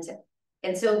 and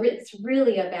so it's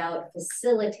really about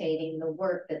facilitating the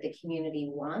work that the community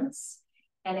wants,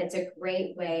 and it's a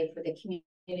great way for the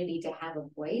community to have a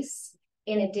voice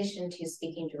in addition to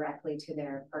speaking directly to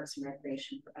their Parks and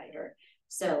Recreation provider.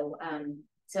 So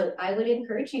I would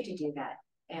encourage you to do that,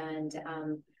 and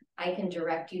I can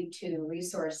direct you to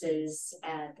resources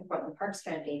at the Portland Parks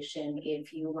Foundation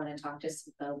if you want to talk to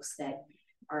some folks that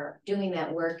are doing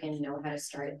that work and know how to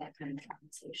start that kind of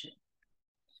conversation.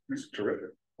 That's terrific.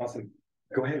 Awesome.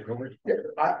 Go ahead, Robert. Yeah,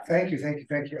 thank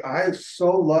you. I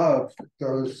so loved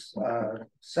those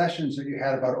sessions that you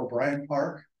had about O'Brien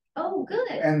Park. Oh,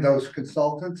 good. And those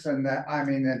consultants, and that, I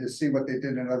mean, and to see what they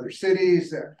did in other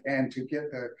cities and to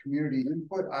get the community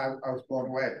input, I was blown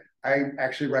away. I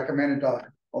actually recommended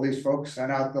all these folks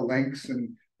send out the links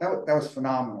and that was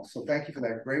phenomenal. So thank you for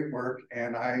that great work.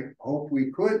 And I hope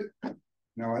we could, I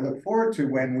look forward to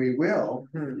when we will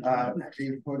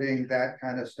be putting that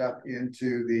kind of stuff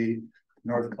into the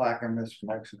North Clackamas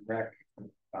Parks and Rec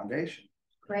Foundation.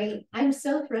 Great. I'm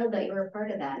so thrilled that you were a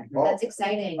part of that. Well, that's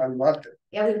exciting. I loved it.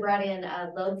 Yeah, we brought in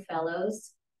Load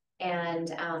Fellows.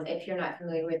 And if you're not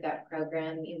familiar with that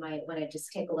program, you might want to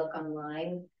just take a look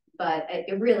online. But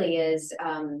it really is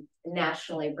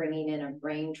nationally bringing in a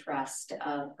brain trust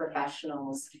of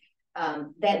professionals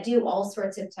that do all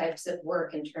sorts of types of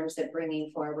work in terms of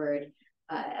bringing forward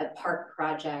a park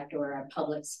project or a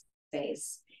public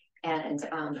space. And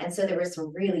so there were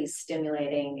some really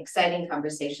stimulating, exciting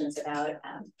conversations about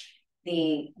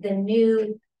the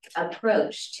new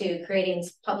approach to creating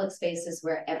public spaces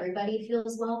where everybody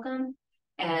feels welcome.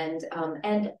 And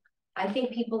I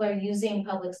think people are using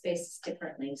public spaces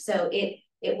differently. So it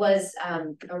was a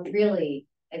really,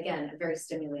 again, a very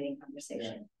stimulating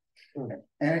conversation. Yeah.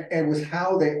 And it was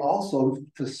how they also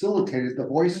facilitated the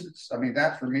voices. I mean,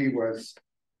 that for me was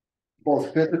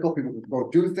both physical, people could go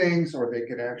do things, or they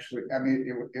could actually, I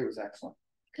mean, it was excellent.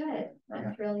 Good.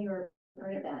 I'm thrilled you were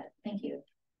part of that. Thank you.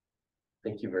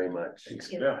 Thank you very much. Thank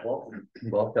you. Yeah, welcome.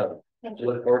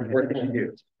 Look forward to working with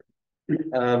you.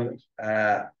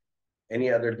 Any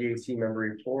other DAC member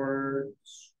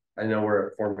reports? I know we're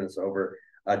at 4 minutes over.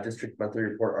 District monthly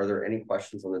report. Are there any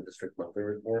questions on the district monthly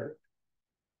report?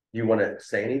 You want to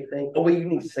say anything? Oh, well, you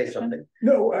need to say something.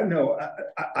 No,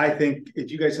 I think if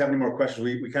you guys have any more questions,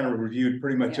 we kind of reviewed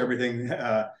pretty much everything.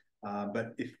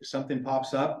 But if something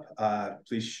pops up,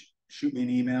 please shoot me an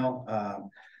email.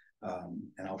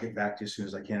 And I'll get back to you as soon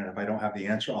as I can. And if I don't have the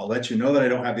answer, I'll let you know that I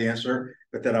don't have the answer,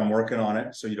 but that I'm working on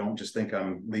it. So you don't just think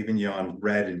I'm leaving you on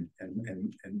red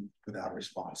and without a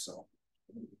response. So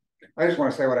I just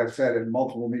want to say what I've said in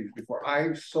multiple meetings before.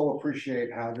 I so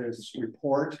appreciate how this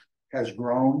report has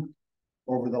grown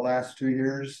over the last 2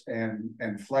 years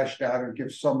and fleshed out and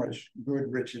gives so much good,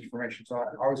 rich information. So I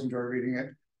always enjoy reading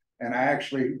it. And I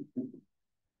actually,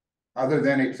 other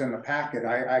than it's in the packet,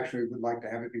 I actually would like to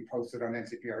have it be posted on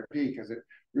NCPRD because it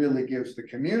really gives the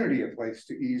community a place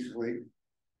to easily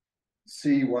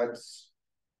see what's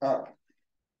up.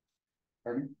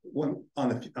 One on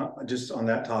the just on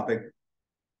that topic,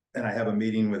 and I have a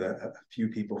meeting with a few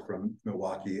people from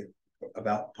Milwaukee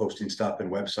about posting stuff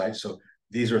and websites. So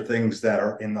these are things that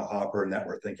are in the hopper and that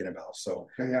we're thinking about. So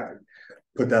yeah,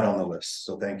 put that on the list.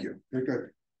 So thank you. You're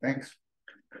good. Thanks.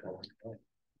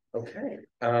 Okay.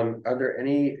 Are there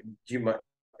any,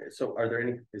 are there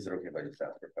any, is it okay if I just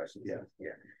ask for questions? Yeah.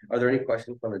 Yeah. Are there any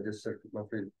questions on the district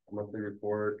monthly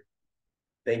report?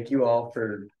 Thank you all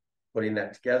for putting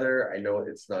that together. I know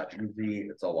it's not easy,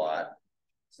 it's a lot.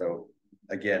 So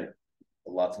again,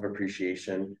 lots of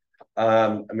appreciation.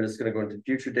 I'm just going to go into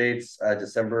future dates.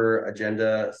 December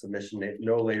agenda submission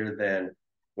no later than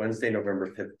Wednesday, November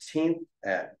 15th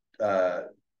at the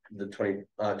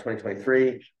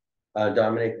 2023.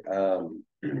 Dominic,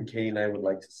 Katie and I would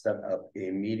like to set up a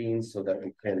meeting so that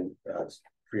we can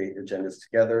create agendas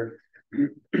together.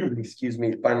 Excuse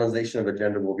me. Finalization of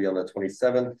agenda will be on the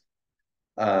 27th,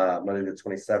 Monday the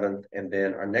 27th, and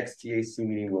then our next DAC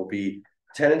meeting will be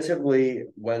tentatively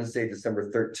Wednesday,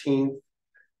 December 13th.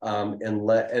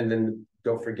 And then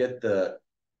don't forget the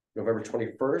November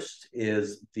 21st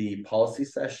is the policy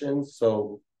session.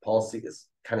 So policy is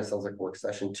kind of sounds like work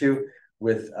session too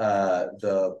with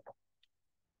the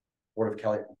Board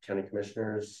of County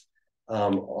Commissioners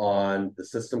on the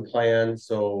system plan.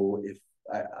 So if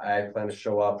I plan to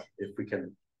show up, if we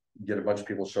can get a bunch of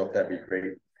people to show up, that'd be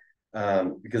great.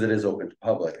 Because it is open to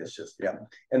public. It's just, yeah.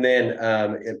 And then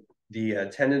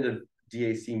the tentative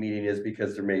DAC meeting is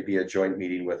because there may be a joint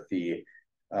meeting with the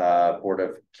Board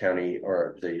of County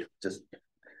or the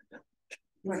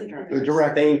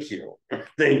direct. Thank you.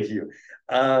 Thank you.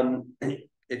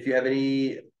 If you have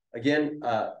any, again,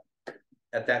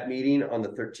 at that meeting on the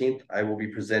 13th, I will be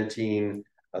presenting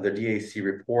the DAC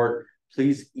report.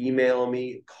 Please email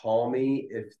me, call me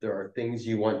if there are things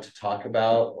you want to talk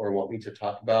about or want me to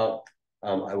talk about.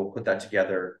 I will put that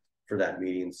together for that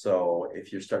meeting. So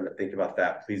if you're starting to think about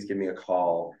that, please give me a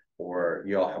call, or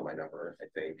you all have my number, I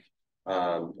think,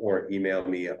 or email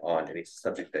me on any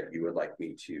subject that you would like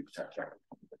me to touch on.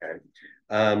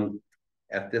 Okay.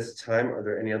 At this time, are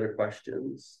there any other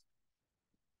questions?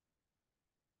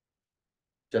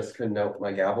 Jessica, note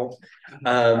my gavel.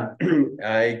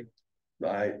 I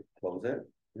close it.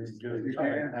 I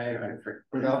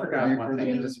forgot one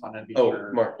thing. I just wanted to be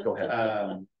sure. Mark, go ahead.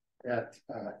 That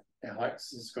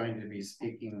Alex is going to be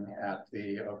speaking at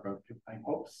the Oak Grove Pine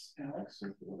Hopes. Alex,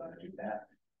 if you want to do that.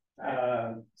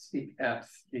 speak at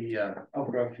the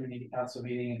Oak Grove Community Council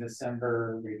meeting in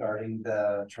December regarding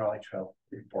the trolley trail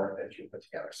report that you put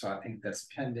together. So I think that's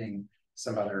pending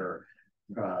some other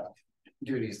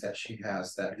duties that she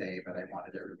has that day, but I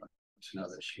wanted everyone to know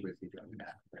that she would be doing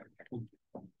that.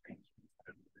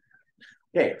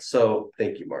 Okay, so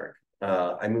thank you, Mark.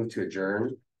 I move to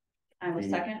adjourn. I will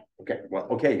second. Okay, well,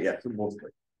 okay, yeah.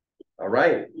 All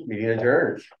right, meeting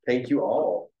adjourned. Thank you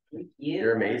all. Thank you.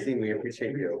 You're amazing. We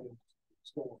appreciate you.